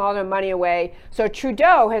accounts, taking all their money away. So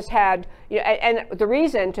Trudeau has had, you know, and the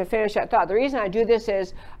reason, to finish that thought, the reason I do this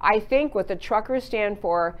is I think what the truckers stand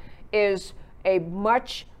for is a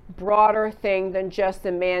much broader thing than just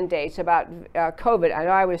the mandates about COVID. I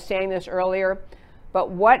know I was saying this earlier,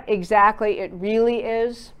 but what exactly it really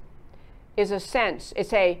is a sense.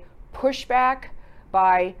 It's a pushback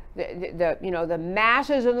by the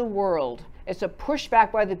masses of the world. It's a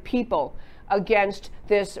pushback by the people against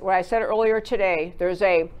this. What I said earlier today, there's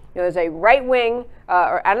a right wing,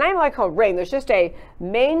 and I don't like called ring. There's just a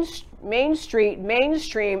mainstream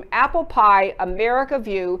apple pie America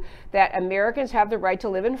view that Americans have the right to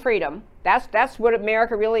live in freedom. That's what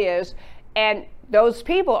America really is, and those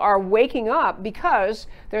people are waking up because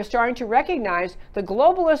they're starting to recognize the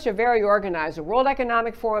globalists are very organized. The World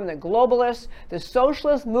Economic Forum, the globalists, the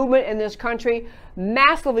socialist movement in this country,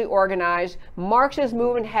 massively organized. Marxist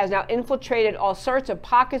movement has now infiltrated all sorts of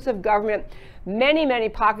pockets of government. Many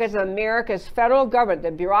pockets of America's federal government,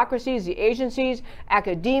 the bureaucracies, the agencies,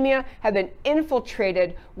 academia have been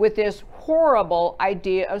infiltrated with this horrible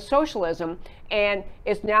idea of socialism. And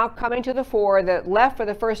it's now coming to the fore. The left, for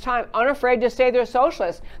the first time, unafraid to say they're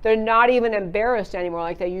socialists. They're not even embarrassed anymore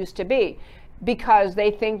like they used to be, because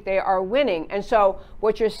they think they are winning. And so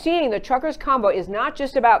what you're seeing, the truckers convoy, is not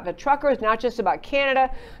just about the truckers, not just about Canada,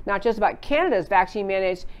 not just about Canada's vaccine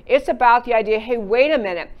mandates. It's about the idea, hey, wait a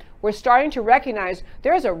minute. We're starting to recognize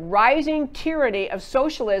there's a rising tyranny of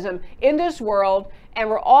socialism in this world, and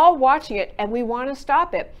we're all watching it, and we want to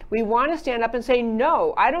stop it. We want to stand up and say,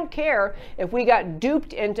 no, I don't care if we got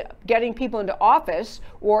duped into getting people into office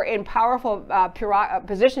or in powerful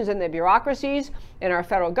positions in the bureaucracies, in our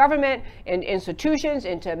federal government, in institutions,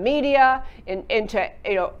 into media, into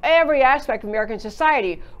every aspect of American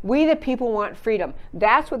society. We the people want freedom.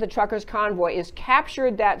 That's what the truckers convoy is,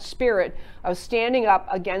 captured that spirit of standing up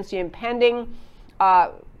against the impending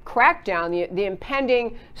crackdown, the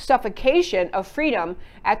impending suffocation of freedom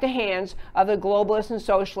at the hands of the globalists and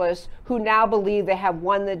socialists who now believe they have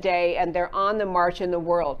won the day and they're on the march in the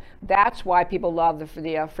world. That's why people love the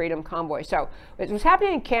Freedom Convoy. So what's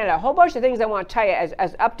happening in Canada, a whole bunch of things I want to tell you as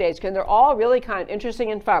updates, because they're all really kind of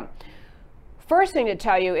interesting and fun. First thing to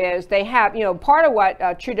tell you is they have, part of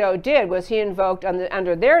what Trudeau did was he invoked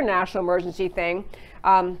under their national emergency thing,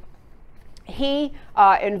 he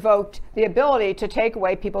invoked the ability to take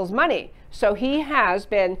away people's money. So he has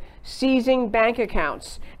been seizing bank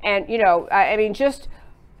accounts. And,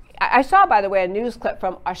 I saw, by the way, a news clip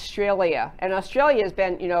from Australia. And Australia has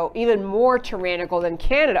been, even more tyrannical than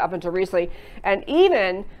Canada up until recently. And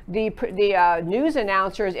even the news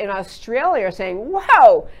announcers in Australia are saying,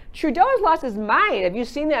 wow, Trudeau has lost his mind. Have you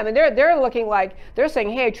seen that? I mean, they're looking like, they're saying,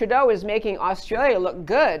 hey, Trudeau is making Australia look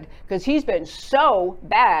good because he's been so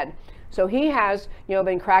bad. So he has,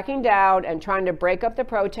 been cracking down and trying to break up the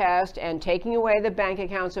protest and taking away the bank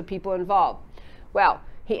accounts of people involved. Well,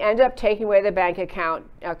 he ended up taking away the bank account,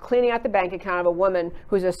 cleaning out the bank account of a woman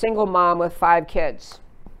who's a single mom with 5 kids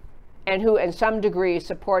and who, in some degree,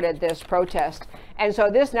 supported this protest. And so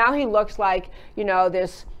now he looks like,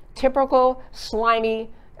 this typical slimy,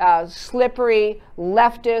 slippery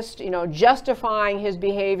leftist, justifying his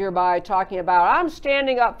behavior by talking about, I'm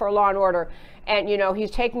standing up for law and order. And,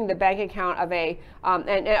 he's taking the bank account of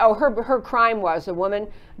her crime was the woman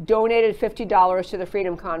donated $50 to the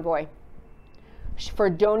Freedom Convoy.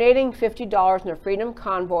 For donating $50 in the Freedom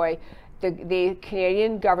Convoy, the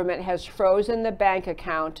Canadian government has frozen the bank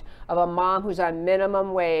account of a mom who's on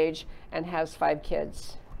minimum wage and has 5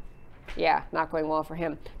 kids. Yeah, not going well for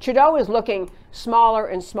him. Trudeau is looking smaller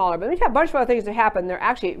and smaller, but we have a bunch of other things that happen. They're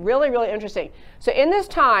actually really, really interesting. So in this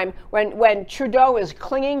time, when Trudeau is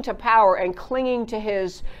clinging to power and clinging to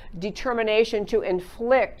his determination to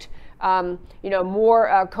inflict,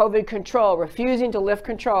 more COVID control, refusing to lift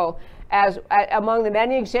control, among the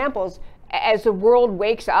many examples, as the world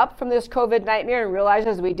wakes up from this COVID nightmare and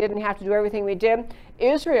realizes we didn't have to do everything we did.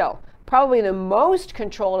 Israel, probably the most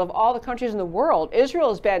controlled of all the countries in the world. Israel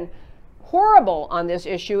has been horrible on this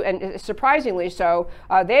issue, and surprisingly so.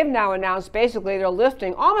 They've now announced basically they're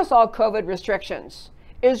lifting almost all COVID restrictions.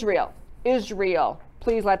 Israel,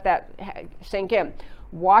 please let that sink in.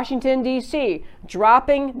 Washington, D.C.,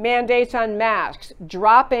 dropping mandates on masks,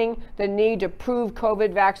 dropping the need to prove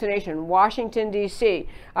COVID vaccination. Washington, D.C.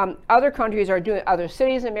 Other countries are doing, other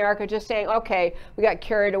cities in America just saying, okay, we got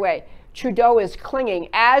carried away. Trudeau is clinging,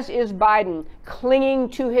 as is Biden, clinging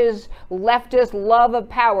to his leftist love of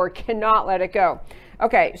power, cannot let it go.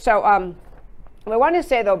 Okay, so I wanted to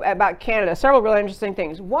say, though, about Canada, several really interesting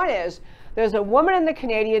things. One is, there's a woman in the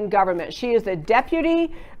Canadian government. She is the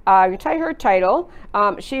deputy, I can tell you her title.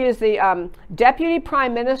 She is the Deputy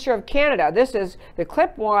Prime Minister of Canada. This is the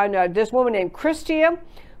clip one, this woman named Chrystia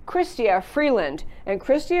Freeland. And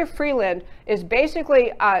Chrystia Freeland is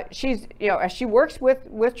basically, she's, she works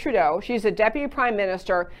with Trudeau. She's the Deputy Prime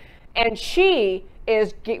Minister. And she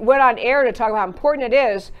went on air to talk about how important it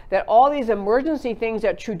is that all these emergency things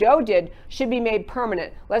that Trudeau did should be made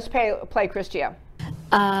permanent. Let's play Chrystia.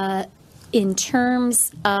 In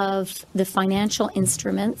terms of the financial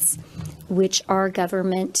instruments which our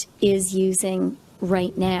government is using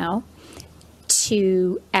right now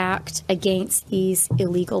to act against these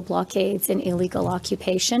illegal blockades and illegal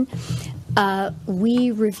occupation,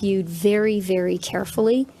 we reviewed very, very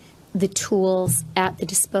carefully the tools at the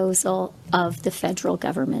disposal of the federal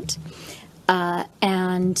government.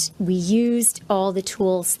 And we used all the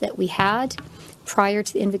tools that we had prior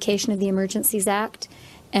to the invocation of the Emergencies Act,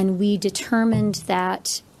 and we determined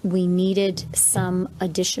that we needed some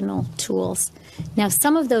additional tools. Now,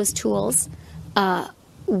 some of those tools,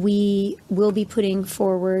 we will be putting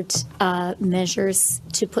forward measures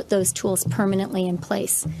to put those tools permanently in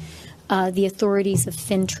place. The authorities of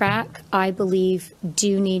FinTrack, I believe,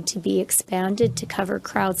 do need to be expanded to cover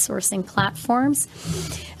crowdsourcing platforms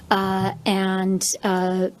and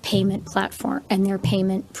payment platform and their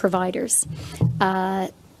payment providers.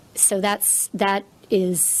 So that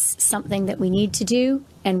is something that we need to do,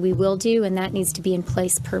 and we will do, and that needs to be in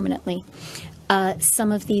place permanently.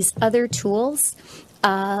 Some of these other tools,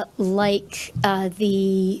 like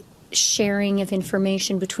the sharing of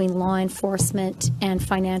information between law enforcement and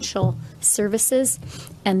financial services,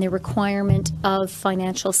 and the requirement of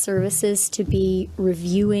financial services to be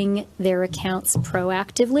reviewing their accounts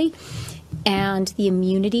proactively, and the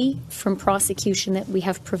immunity from prosecution that we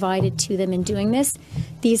have provided to them in doing this.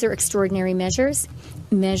 These are extraordinary measures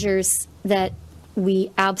that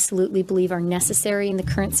we absolutely believe are necessary in the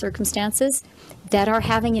current circumstances that are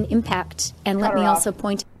having an impact. And let me also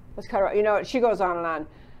point... Let's cut her off. You know, she goes on and on.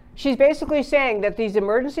 She's basically saying that these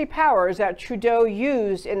emergency powers that Trudeau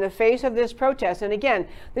used in the face of this protest, and again,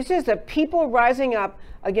 this is the people rising up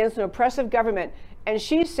against an oppressive government, and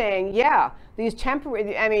she's saying, yeah, these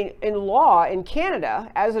temporary, I mean, in law, in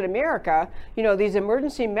Canada, as in America, you know, these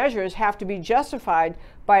emergency measures have to be justified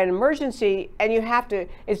by an emergency, and you have to,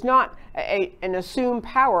 it's not an assumed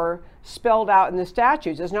power spelled out in the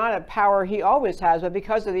statutes. It's not a power he always has, but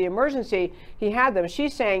because of the emergency, he had them.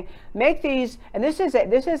 She's saying, make these, and this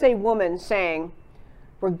is a woman saying,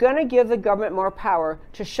 we're going to give the government more power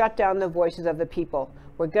to shut down the voices of the people.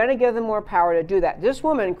 We're going to give them more power to do that. This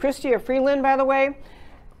woman, Chrystia Freeland, by the way,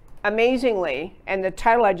 amazingly, and the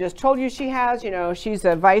title I just told you she has, you know, she's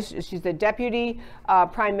the Deputy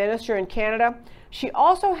Prime Minister in Canada. She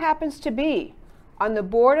also happens to be on the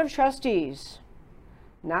Board of Trustees,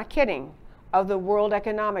 not kidding, of the World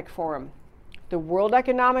Economic Forum. The World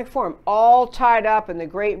Economic Forum, all tied up in the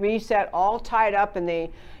Great Reset, all tied up in the,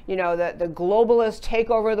 you know, the globalist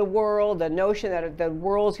takeover of the world, the notion that the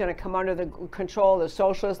world's going to come under the control of the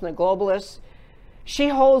socialists and the globalists. She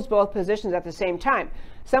holds both positions at the same time.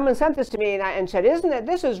 Someone sent this to me and said, isn't it,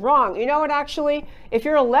 this is wrong. You know what, actually, if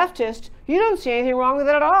you're a leftist, you don't see anything wrong with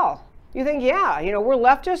it at all. You think, yeah, you know, we're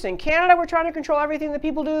leftists. In Canada, we're trying to control everything that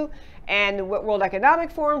people do. And the World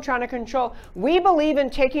Economic Forum trying to control. We believe in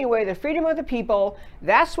taking away the freedom of the people.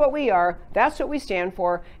 That's what we are. That's what we stand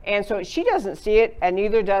for. And so she doesn't see it, and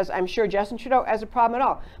neither does, I'm sure, Justin Trudeau, as a problem at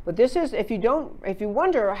all. But this is, if you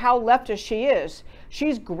wonder how leftist she is,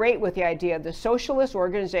 she's great with the idea of the socialist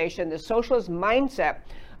organization, the socialist mindset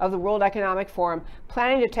of the World Economic Forum,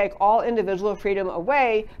 planning to take all individual freedom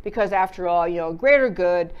away because, after all, you know, greater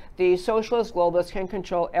good, the socialist globalists can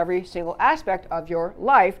control every single aspect of your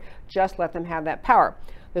life. Just let them have that power.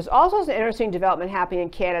 There's also an interesting development happening in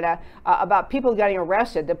Canada about people getting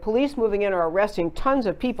arrested. The police moving in are arresting tons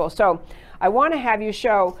of people. So I want to have you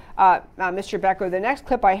show, Mr. Becker, the next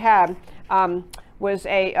clip I have was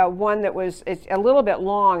one that was, it's a little bit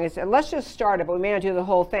long. Let's just start it, but we may not do the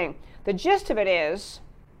whole thing. The gist of it is,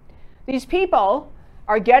 these people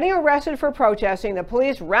are getting arrested for protesting. The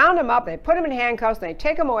police round them up, they put them in handcuffs, and they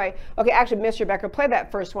take them away. Okay, actually, Mr. Becker, play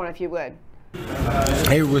that first one if you would.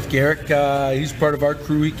 Hey, with Garrick, he's part of our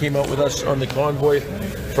crew. He came out with us on the convoy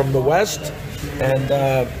from the west,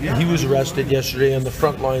 and he was arrested yesterday on the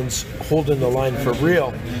front lines, holding the line for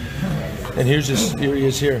real. And here he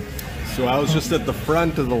is here. So I was just at the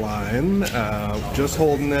front of the line, just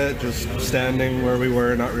holding it, just standing where we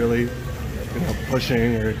were, not really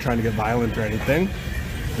pushing or trying to get violent or anything.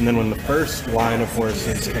 And then when the first line of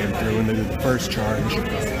horses came through and they did the first charge,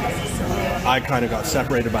 I kind of got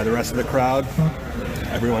separated by the rest of the crowd.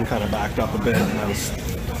 Everyone kind of backed up a bit, and I was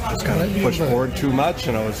just kind of pushed forward too much,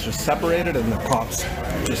 and I was just separated, and the cops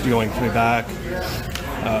just yoinked me back.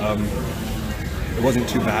 It wasn't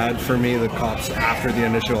too bad for me. The cops after the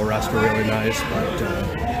initial arrest were really nice, but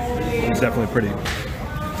it was definitely pretty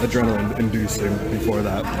adrenaline inducing before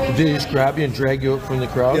that. Did they just grab you and drag you out from the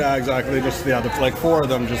crowd? Yeah, exactly. Like 4 of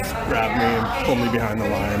them just grabbed me and pulled me behind the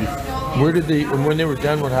line. Where did they, and when they were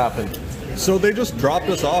done, what happened? So they just dropped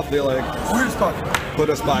us off. They put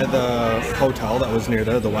us by the hotel that was near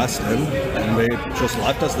there, the West End, and they just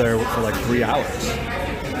left us there for like 3 hours.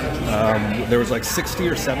 There was like 60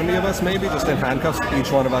 or 70 of us maybe just in handcuffs.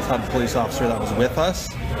 Each one of us had a police officer that was with us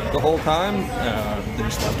the whole time. They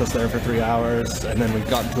just left us there for 3 hours, and then we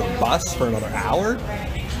got into a bus for another hour,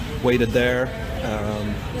 waited there,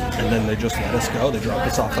 and then they just let us go. They dropped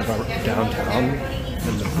us off like downtown,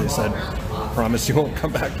 and they said, "Promise you won't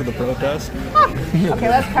come back to the protest." Okay,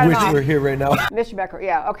 let's cut it off. We're here right now. Mr. Becker,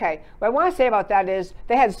 yeah, okay. What I want to say about that is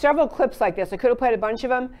they had several clips like this. I could have played a bunch of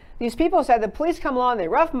them. These people said the police come along, they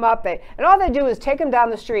rough them up, and all they do is take them down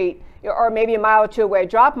the street, or maybe a mile or two away,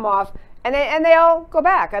 drop them off, and they all go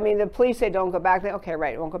back. I mean, the police say don't go back. Okay,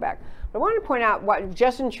 right, it won't go back. But I want to point out what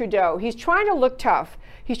Justin Trudeau, he's trying to look tough.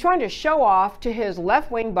 He's trying to show off to his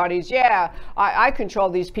left-wing buddies, yeah, I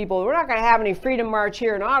control these people. We're not going to have any freedom march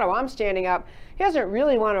here in Ottawa. I'm standing up. He doesn't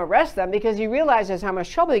really want to arrest them because he realizes how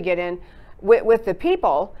much trouble he get in with the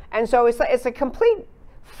people. And so it's a complete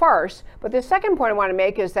farce. But the second point I want to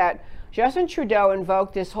make is that Justin Trudeau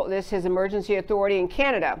invoked his emergency authority in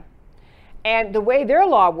Canada. And the way their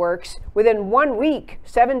law works, within 1 week,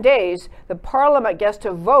 7 days, the Parliament gets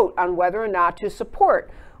to vote on whether or not to support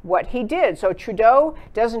what he did. So Trudeau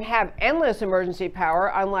doesn't have endless emergency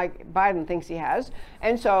power, unlike Biden thinks he has.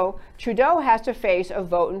 And so Trudeau has to face a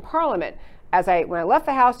vote in Parliament. When I left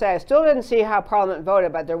the House, I still didn't see how Parliament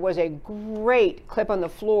voted, but there was a great clip on the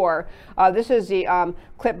floor. This is the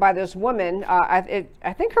clip by this woman. I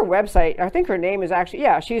think her website, I think her name is actually,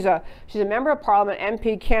 yeah, she's a member of Parliament,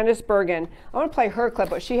 MP Candice Bergen. I want to play her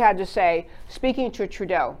clip, what she had to say, speaking to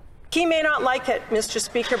Trudeau. He may not like it, Mr.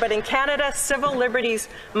 Speaker, but in Canada, civil liberties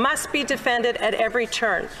must be defended at every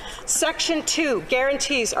turn. Section 2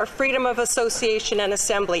 guarantees our freedom of association and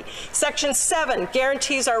assembly. Section 7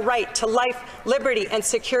 guarantees our right to life, liberty, and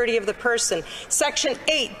security of the person. Section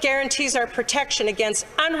 8 guarantees our protection against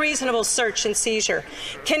unreasonable search and seizure.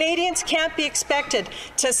 Canadians can't be expected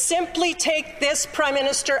to simply take this Prime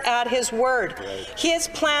Minister at his word. His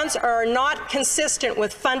plans are not consistent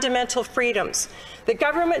with fundamental freedoms. The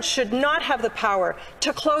government should not have the power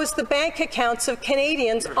to close the bank accounts of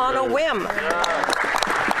Canadians on a whim. The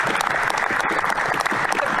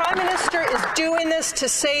Prime Minister is doing this to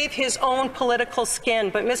save his own political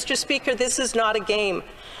skin. But, Mr. Speaker, this is not a game.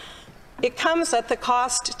 It comes at the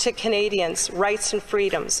cost to Canadians' rights and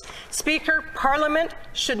freedoms. Speaker, Parliament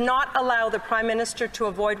should not allow the Prime Minister to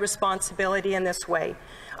avoid responsibility in this way.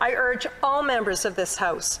 I urge all members of this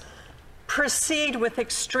House, proceed with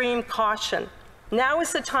extreme caution. Now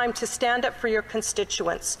is the time to stand up for your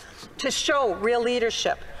constituents, to show real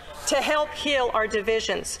leadership, to help heal our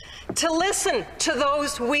divisions, to listen to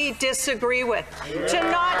those we disagree with, to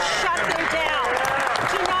not shut them down,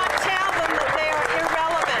 to not tell them that they are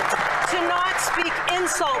irrelevant, to not speak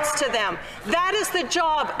insults to them. That is the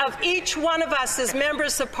job of each one of us as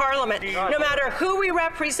members of Parliament. No matter who we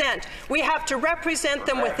represent, we have to represent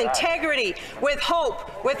them with integrity, with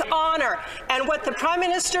hope, with honour. And what the Prime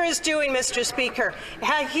Minister is doing, Mr. Speaker,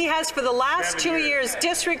 he has for the last 2 years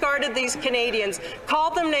disregarded these Canadians,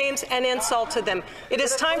 called them names and insulted them. It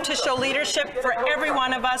is time to show leadership for every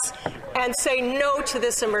one of us and say no to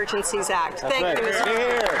this Emergencies Act. Thank you, Mr.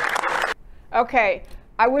 Speaker. Okay.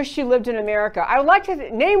 I wish she lived in America. I would like to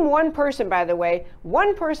name one person, by the way,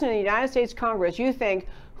 one person in the United States Congress you think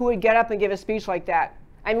who would get up and give a speech like that.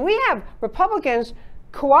 I mean, we have Republicans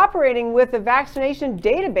cooperating with the vaccination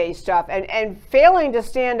database stuff and failing to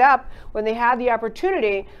stand up when they had the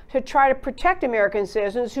opportunity to try to protect American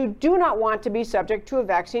citizens who do not want to be subject to a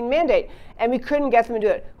vaccine mandate. And we couldn't get them to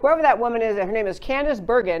do it. Whoever that woman is, her name is Candace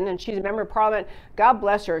Bergen, and she's a member of Parliament. God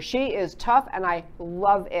bless her. She is tough, and I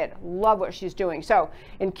love it. Love what she's doing. So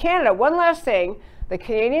in Canada, one last thing, the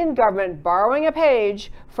Canadian government borrowing a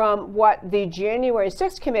page from what the January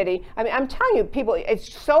 6th committee, I mean, I'm telling you, people,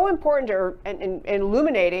 it's so important and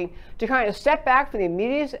illuminating to kind of step back from the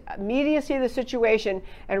immediacy of the situation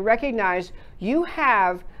and recognize you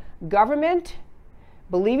have government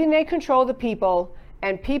believing they control the people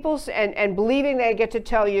and believing they get to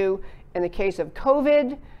tell you, in the case of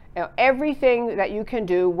COVID, everything that you can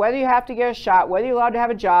do, whether you have to get a shot, whether you're allowed to have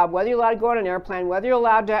a job, whether you're allowed to go on an airplane, whether you're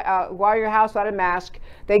allowed to go out of your house without a mask,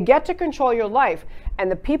 they get to control your life.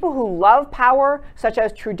 And the people who love power, such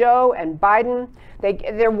as Trudeau and Biden,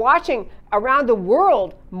 they're watching around the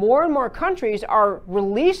world. More and more countries are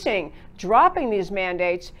releasing, dropping these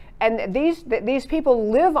mandates, and these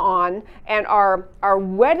people live on and are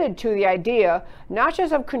wedded to the idea, not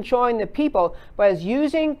just of controlling the people, but as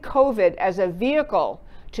using COVID as a vehicle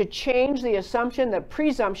to change the assumption, the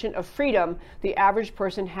presumption of freedom the average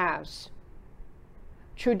person has.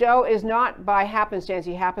 Trudeau is not by happenstance.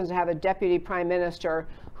 He happens to have a deputy prime minister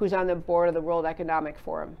who's on the board of the World Economic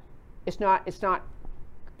Forum. It's not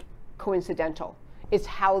coincidental. It's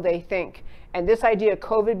how they think. And this idea of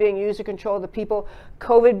COVID being used to control the people,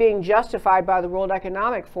 COVID being justified by the World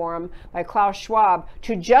Economic Forum, by Klaus Schwab,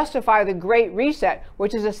 to justify the Great Reset,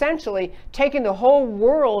 which is essentially taking the whole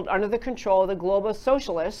world under the control of the global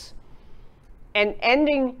socialists and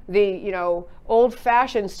ending the,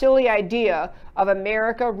 old-fashioned, silly idea of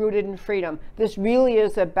America rooted in freedom. This really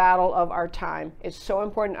is the battle of our time. It's so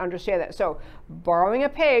important to understand that. So, borrowing a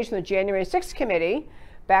page from the January 6th committee,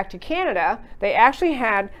 back to Canada, they actually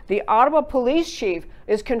had the Ottawa police chief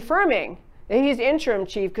is confirming that he's interim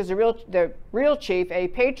chief because the real chief, a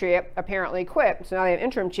patriot, apparently quit. So now they have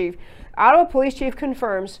interim chief. Ottawa police chief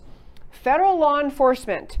confirms federal law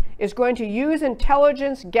enforcement is going to use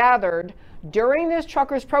intelligence gathered during this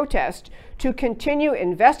truckers' protest to continue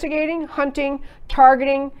investigating, hunting,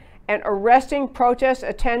 targeting, and arresting protest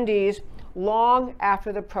attendees long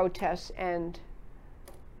after the protests end.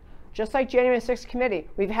 Just like January 6th committee,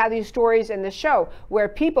 we've had these stories in the show where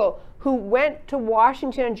people who went to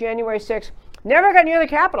Washington on January 6th never got near the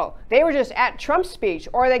Capitol. They were just at Trump's speech,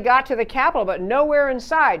 or they got to the Capitol but nowhere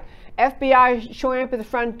inside. FBI showing up at the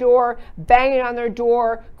front door, banging on their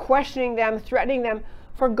door, questioning them, threatening them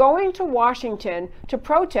for going to Washington to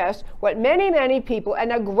protest what many, many people,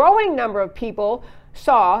 and a growing number of people,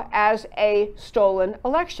 saw as a stolen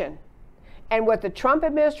election. And what the Trump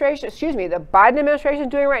administration, the Biden administration is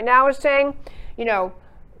doing right now is saying,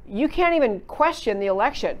 you can't even question the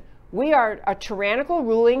election. We are a tyrannical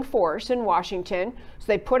ruling force in Washington. So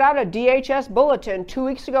they put out a DHS bulletin 2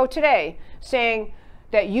 weeks ago today saying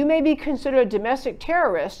that you may be considered a domestic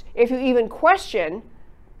terrorist if you even question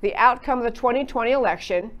the outcome of the 2020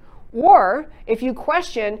 election, or if you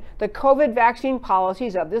question the COVID vaccine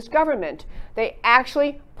policies of this government. They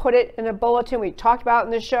actually put it in a bulletin we talked about in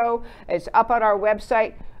the show. It's up on our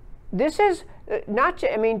website. This is not,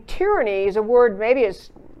 tyranny is a word, maybe it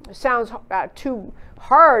sounds too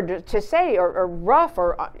hard to say or rough,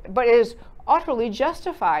 but it is utterly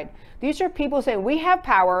justified. These are people saying we have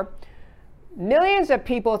power. Millions of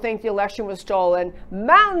people think the election was stolen.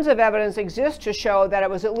 Mountains of evidence exist to show that it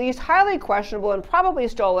was at least highly questionable and probably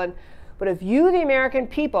stolen. But if you, the American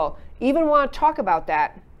people, even want to talk about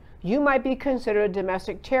that, you might be considered a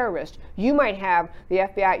domestic terrorist. You might have the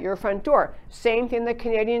FBI at your front door. Same thing the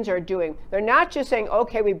Canadians are doing. They're not just saying,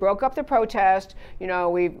 okay, we broke up the protest,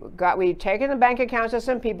 we've taken the bank accounts of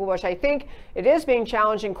some people, which I think it is being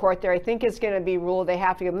challenged in court there. I think it's going to be ruled they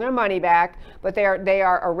have to give them their money back. But they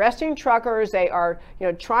are arresting truckers. They are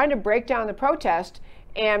trying to break down the protest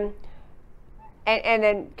and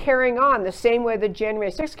then carrying on the same way the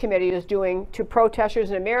January 6th committee is doing to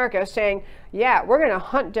protesters in America, saying, yeah, we're going to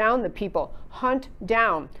hunt down the people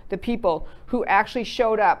who actually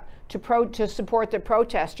showed up to support the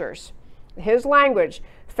protesters. His language,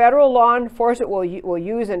 federal law enforcement will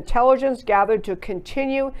use intelligence gathered to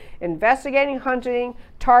continue investigating, hunting,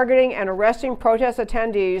 targeting, and arresting protest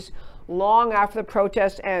attendees long after the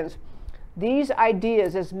protest ends. These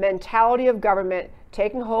ideas, this mentality of government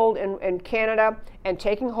taking hold in Canada and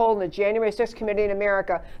taking hold in the January 6th committee in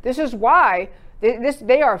America. This is why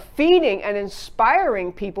they are feeding and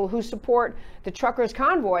inspiring people who support the truckers'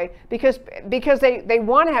 convoy because they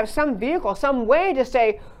want to have some vehicle, some way to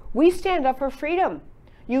say, we stand up for freedom.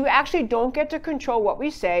 You actually don't get to control what we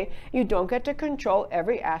say. You don't get to control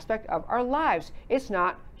every aspect of our lives. It's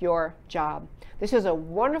not your job. This is a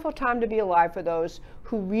wonderful time to be alive for those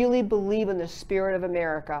who really believe in the spirit of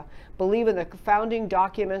America, believe in the founding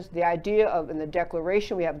documents, the idea of, in the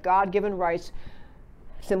Declaration, we have God-given rights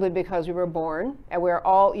simply because we were born, and we're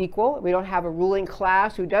all equal. We don't have a ruling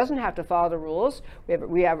class who doesn't have to follow the rules.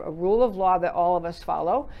 We have a rule of law that all of us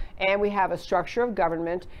follow, and we have a structure of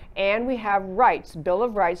government, and we have rights, Bill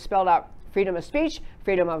of Rights spelled out: freedom of speech,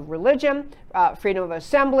 freedom of religion, freedom of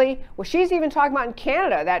assembly. Well, she's even talking about in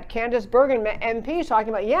Canada, that Candace Bergen MP is talking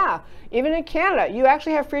about, yeah, even in Canada, you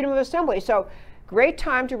actually have freedom of assembly. So great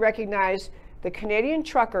time to recognize the Canadian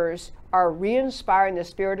truckers are re-inspiring the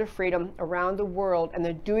spirit of freedom around the world, and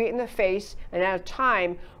they're doing it in the face and at a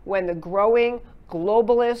time when the growing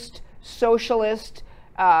globalist, socialist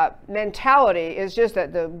mentality is just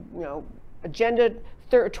that the Agenda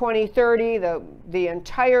 2030, the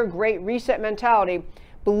entire Great Reset mentality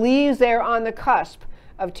believes they're on the cusp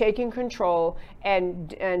of taking control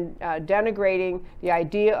and denigrating the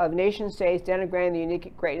idea of nation states, denigrating the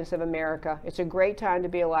unique greatness of America. It's a great time to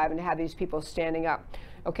be alive and to have these people standing up.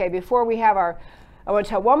 Okay, before we have I want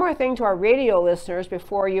to tell one more thing to our radio listeners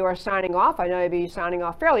before you are signing off. I know you'll be signing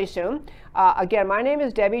off fairly soon. Again, my name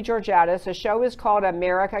is Debbie Georgatos. The show is called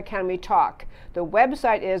America Can We Talk. The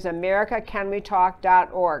website is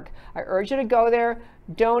americacanwetalk.org. I urge you to go there,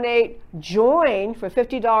 donate, join for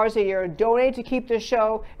 $50 a year, donate to keep the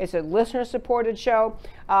show. It's a listener-supported show.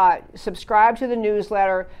 Subscribe to the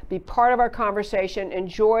newsletter, be part of our conversation,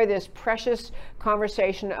 enjoy this precious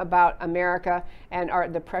conversation about America and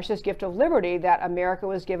the precious gift of liberty that America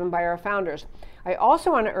was given by our founders. I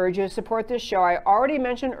also want to urge you to support this show. I already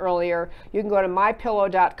mentioned earlier, you can go to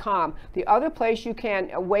mypillow.com. The other place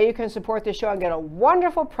a way you can support this show and get a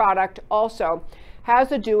wonderful product also has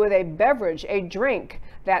to do with a beverage, a drink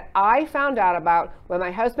that I found out about when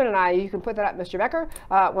my husband and I, you can put that up, Mr. Becker,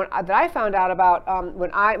 that I found out about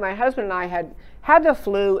when my husband and I had the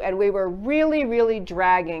flu, and we were really, really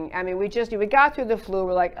dragging. I mean, we got through the flu.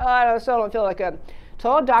 We're like, oh, I still don't feel like a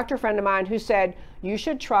told a doctor friend of mine who said, you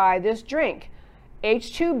should try this drink.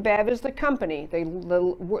 H2 Bev is the company. The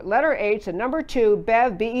letter H, the number 2,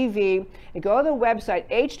 Bev, B-E-V. And go to the website,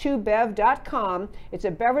 h2bev.com. It's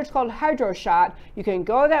a beverage called Hydro Shot. You can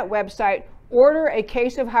go to that website, order a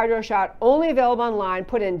case of Hydro Shot, only available online,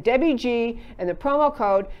 put in Debbie G and the promo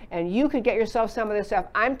code, and you could get yourself some of this stuff.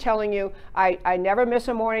 I'm telling you, I never miss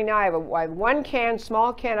a morning now. I have one can,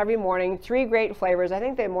 small can every morning, 3 great flavors. I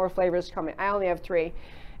think they have more flavors coming. I only have 3.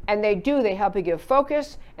 And they help you give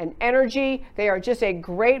focus and energy. They are just a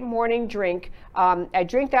great morning drink. I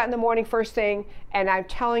drink that in the morning first thing, and I'm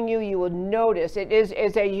telling you, you will notice it is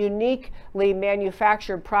a uniquely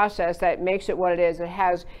manufactured process that makes it what it is. It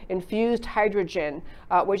has infused hydrogen,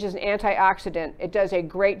 which is an antioxidant. It does a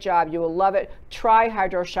great job. You will love it. Try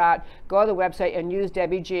Hydro Shot. Go to the website and use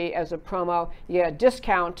Debbie G as a promo. You get a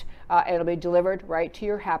discount, and it'll be delivered right to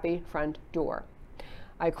your happy front door.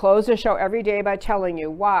 I close the show every day by telling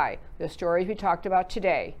you why the stories we talked about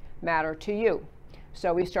today matter to you.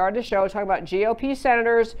 So we started the show talking about GOP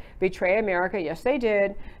senators betray America. Yes, they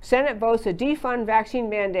did. Senate votes to defund vaccine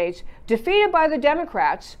mandates, defeated by the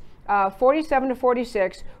Democrats, 47 to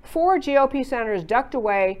 46. 4 GOP senators ducked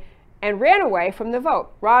away and ran away from the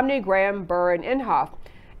vote. Romney, Graham, Burr, and Inhofe.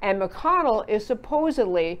 And McConnell is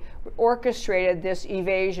supposedly orchestrated this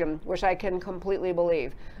evasion, which I can completely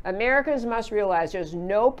believe. Americans must realize there's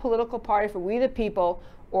no political party for we the people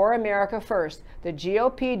or America first. The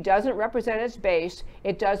GOP doesn't represent its base.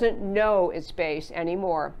 It doesn't know its base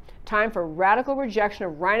anymore. Time for radical rejection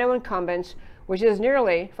of rhino incumbents, which is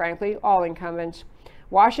nearly, frankly, all incumbents.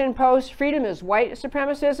 Washington Post, freedom is white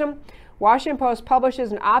supremacism. Washington Post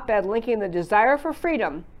publishes an op-ed linking the desire for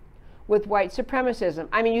freedom with white supremacism.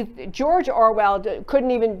 I mean, George Orwell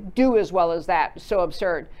couldn't even do as well as that. So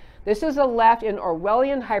absurd. This is the left in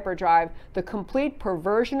Orwellian hyperdrive, the complete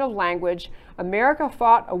perversion of language. America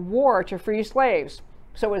fought a war to free slaves.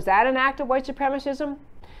 So is that an act of white supremacism?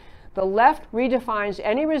 The left redefines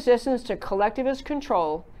any resistance to collectivist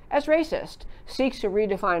control as racist, seeks to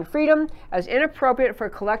redefine freedom as inappropriate for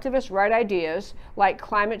collectivist right ideas like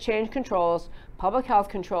climate change controls, public health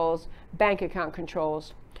controls, bank account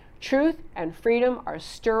controls. Truth and freedom are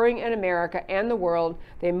stirring in America and the world.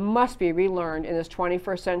 They must be relearned in this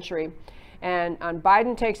 21st century. And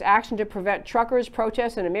Biden takes action to prevent truckers'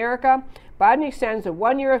 protests in America. Biden extends a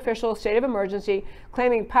 1-year official state of emergency,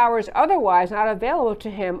 claiming powers otherwise not available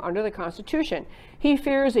to him under the Constitution. He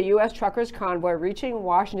fears a U.S. truckers' convoy reaching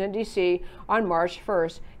Washington, D.C. on March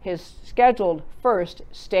 1st, his scheduled first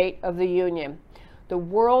State of the Union. The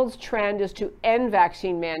world's trend is to end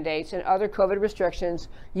vaccine mandates and other COVID restrictions.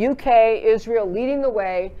 UK, Israel leading the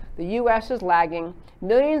way. The US is lagging.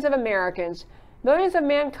 Millions of Americans, millions of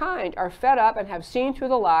mankind are fed up and have seen through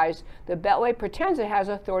the lies. The Beltway pretends it has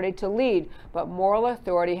authority to lead, but moral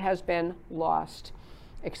authority has been lost.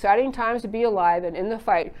 Exciting times to be alive and in the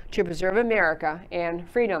fight to preserve America and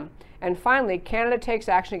freedom. And finally, Canada takes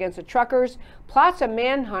action against the truckers, plots a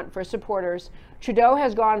manhunt for supporters. Trudeau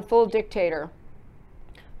has gone full dictator.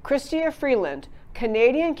 Chrystia Freeland,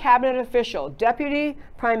 Canadian cabinet official, deputy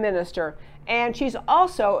prime minister, and she's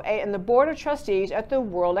also in the board of trustees at the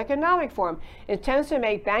World Economic Forum, intends to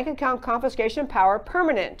make bank account confiscation power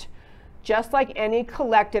permanent, just like any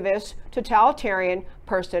collectivist, totalitarian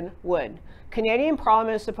person would. Canadian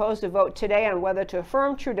Parliament is supposed to vote today on whether to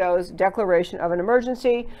affirm Trudeau's declaration of an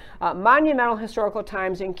emergency. Monumental historical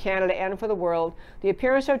times in Canada and for the world. The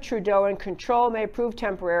appearance of Trudeau in control may prove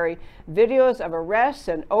temporary. Videos of arrests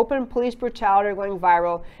and open police brutality are going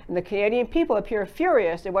viral, and the Canadian people appear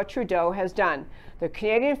furious at what Trudeau has done. The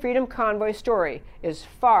Canadian Freedom Convoy story is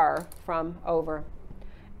far from over.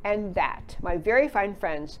 And that, my very fine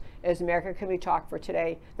friends, is America Can We Talk for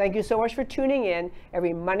today. Thank you so much for tuning in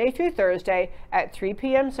every Monday through Thursday at 3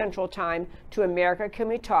 p.m. Central Time to America Can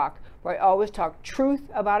We Talk, where I always talk truth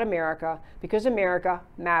about America because America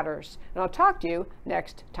matters. And I'll talk to you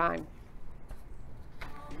next time.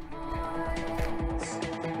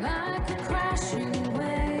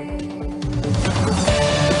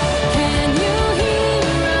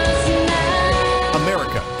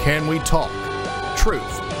 America Can We Talk?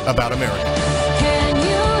 Truth about America.